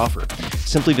sweet offer.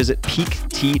 Simply visit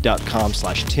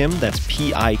piquetea.com/Tim. That's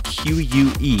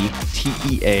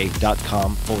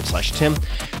piquetea.com/Tim.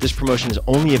 This promotion is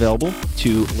only available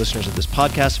to listeners of this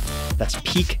podcast. That's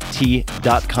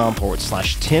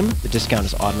piquetea.com/Tim. The discount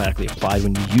is automatically applied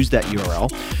when you use that URL.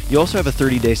 You also have a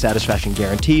 30-day satisfaction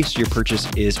guarantee, so your purchase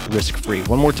is risk-free.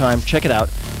 One more time, check it out.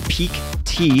 Pique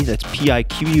Tea, that's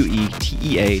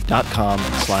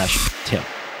piquetea.com/Tim.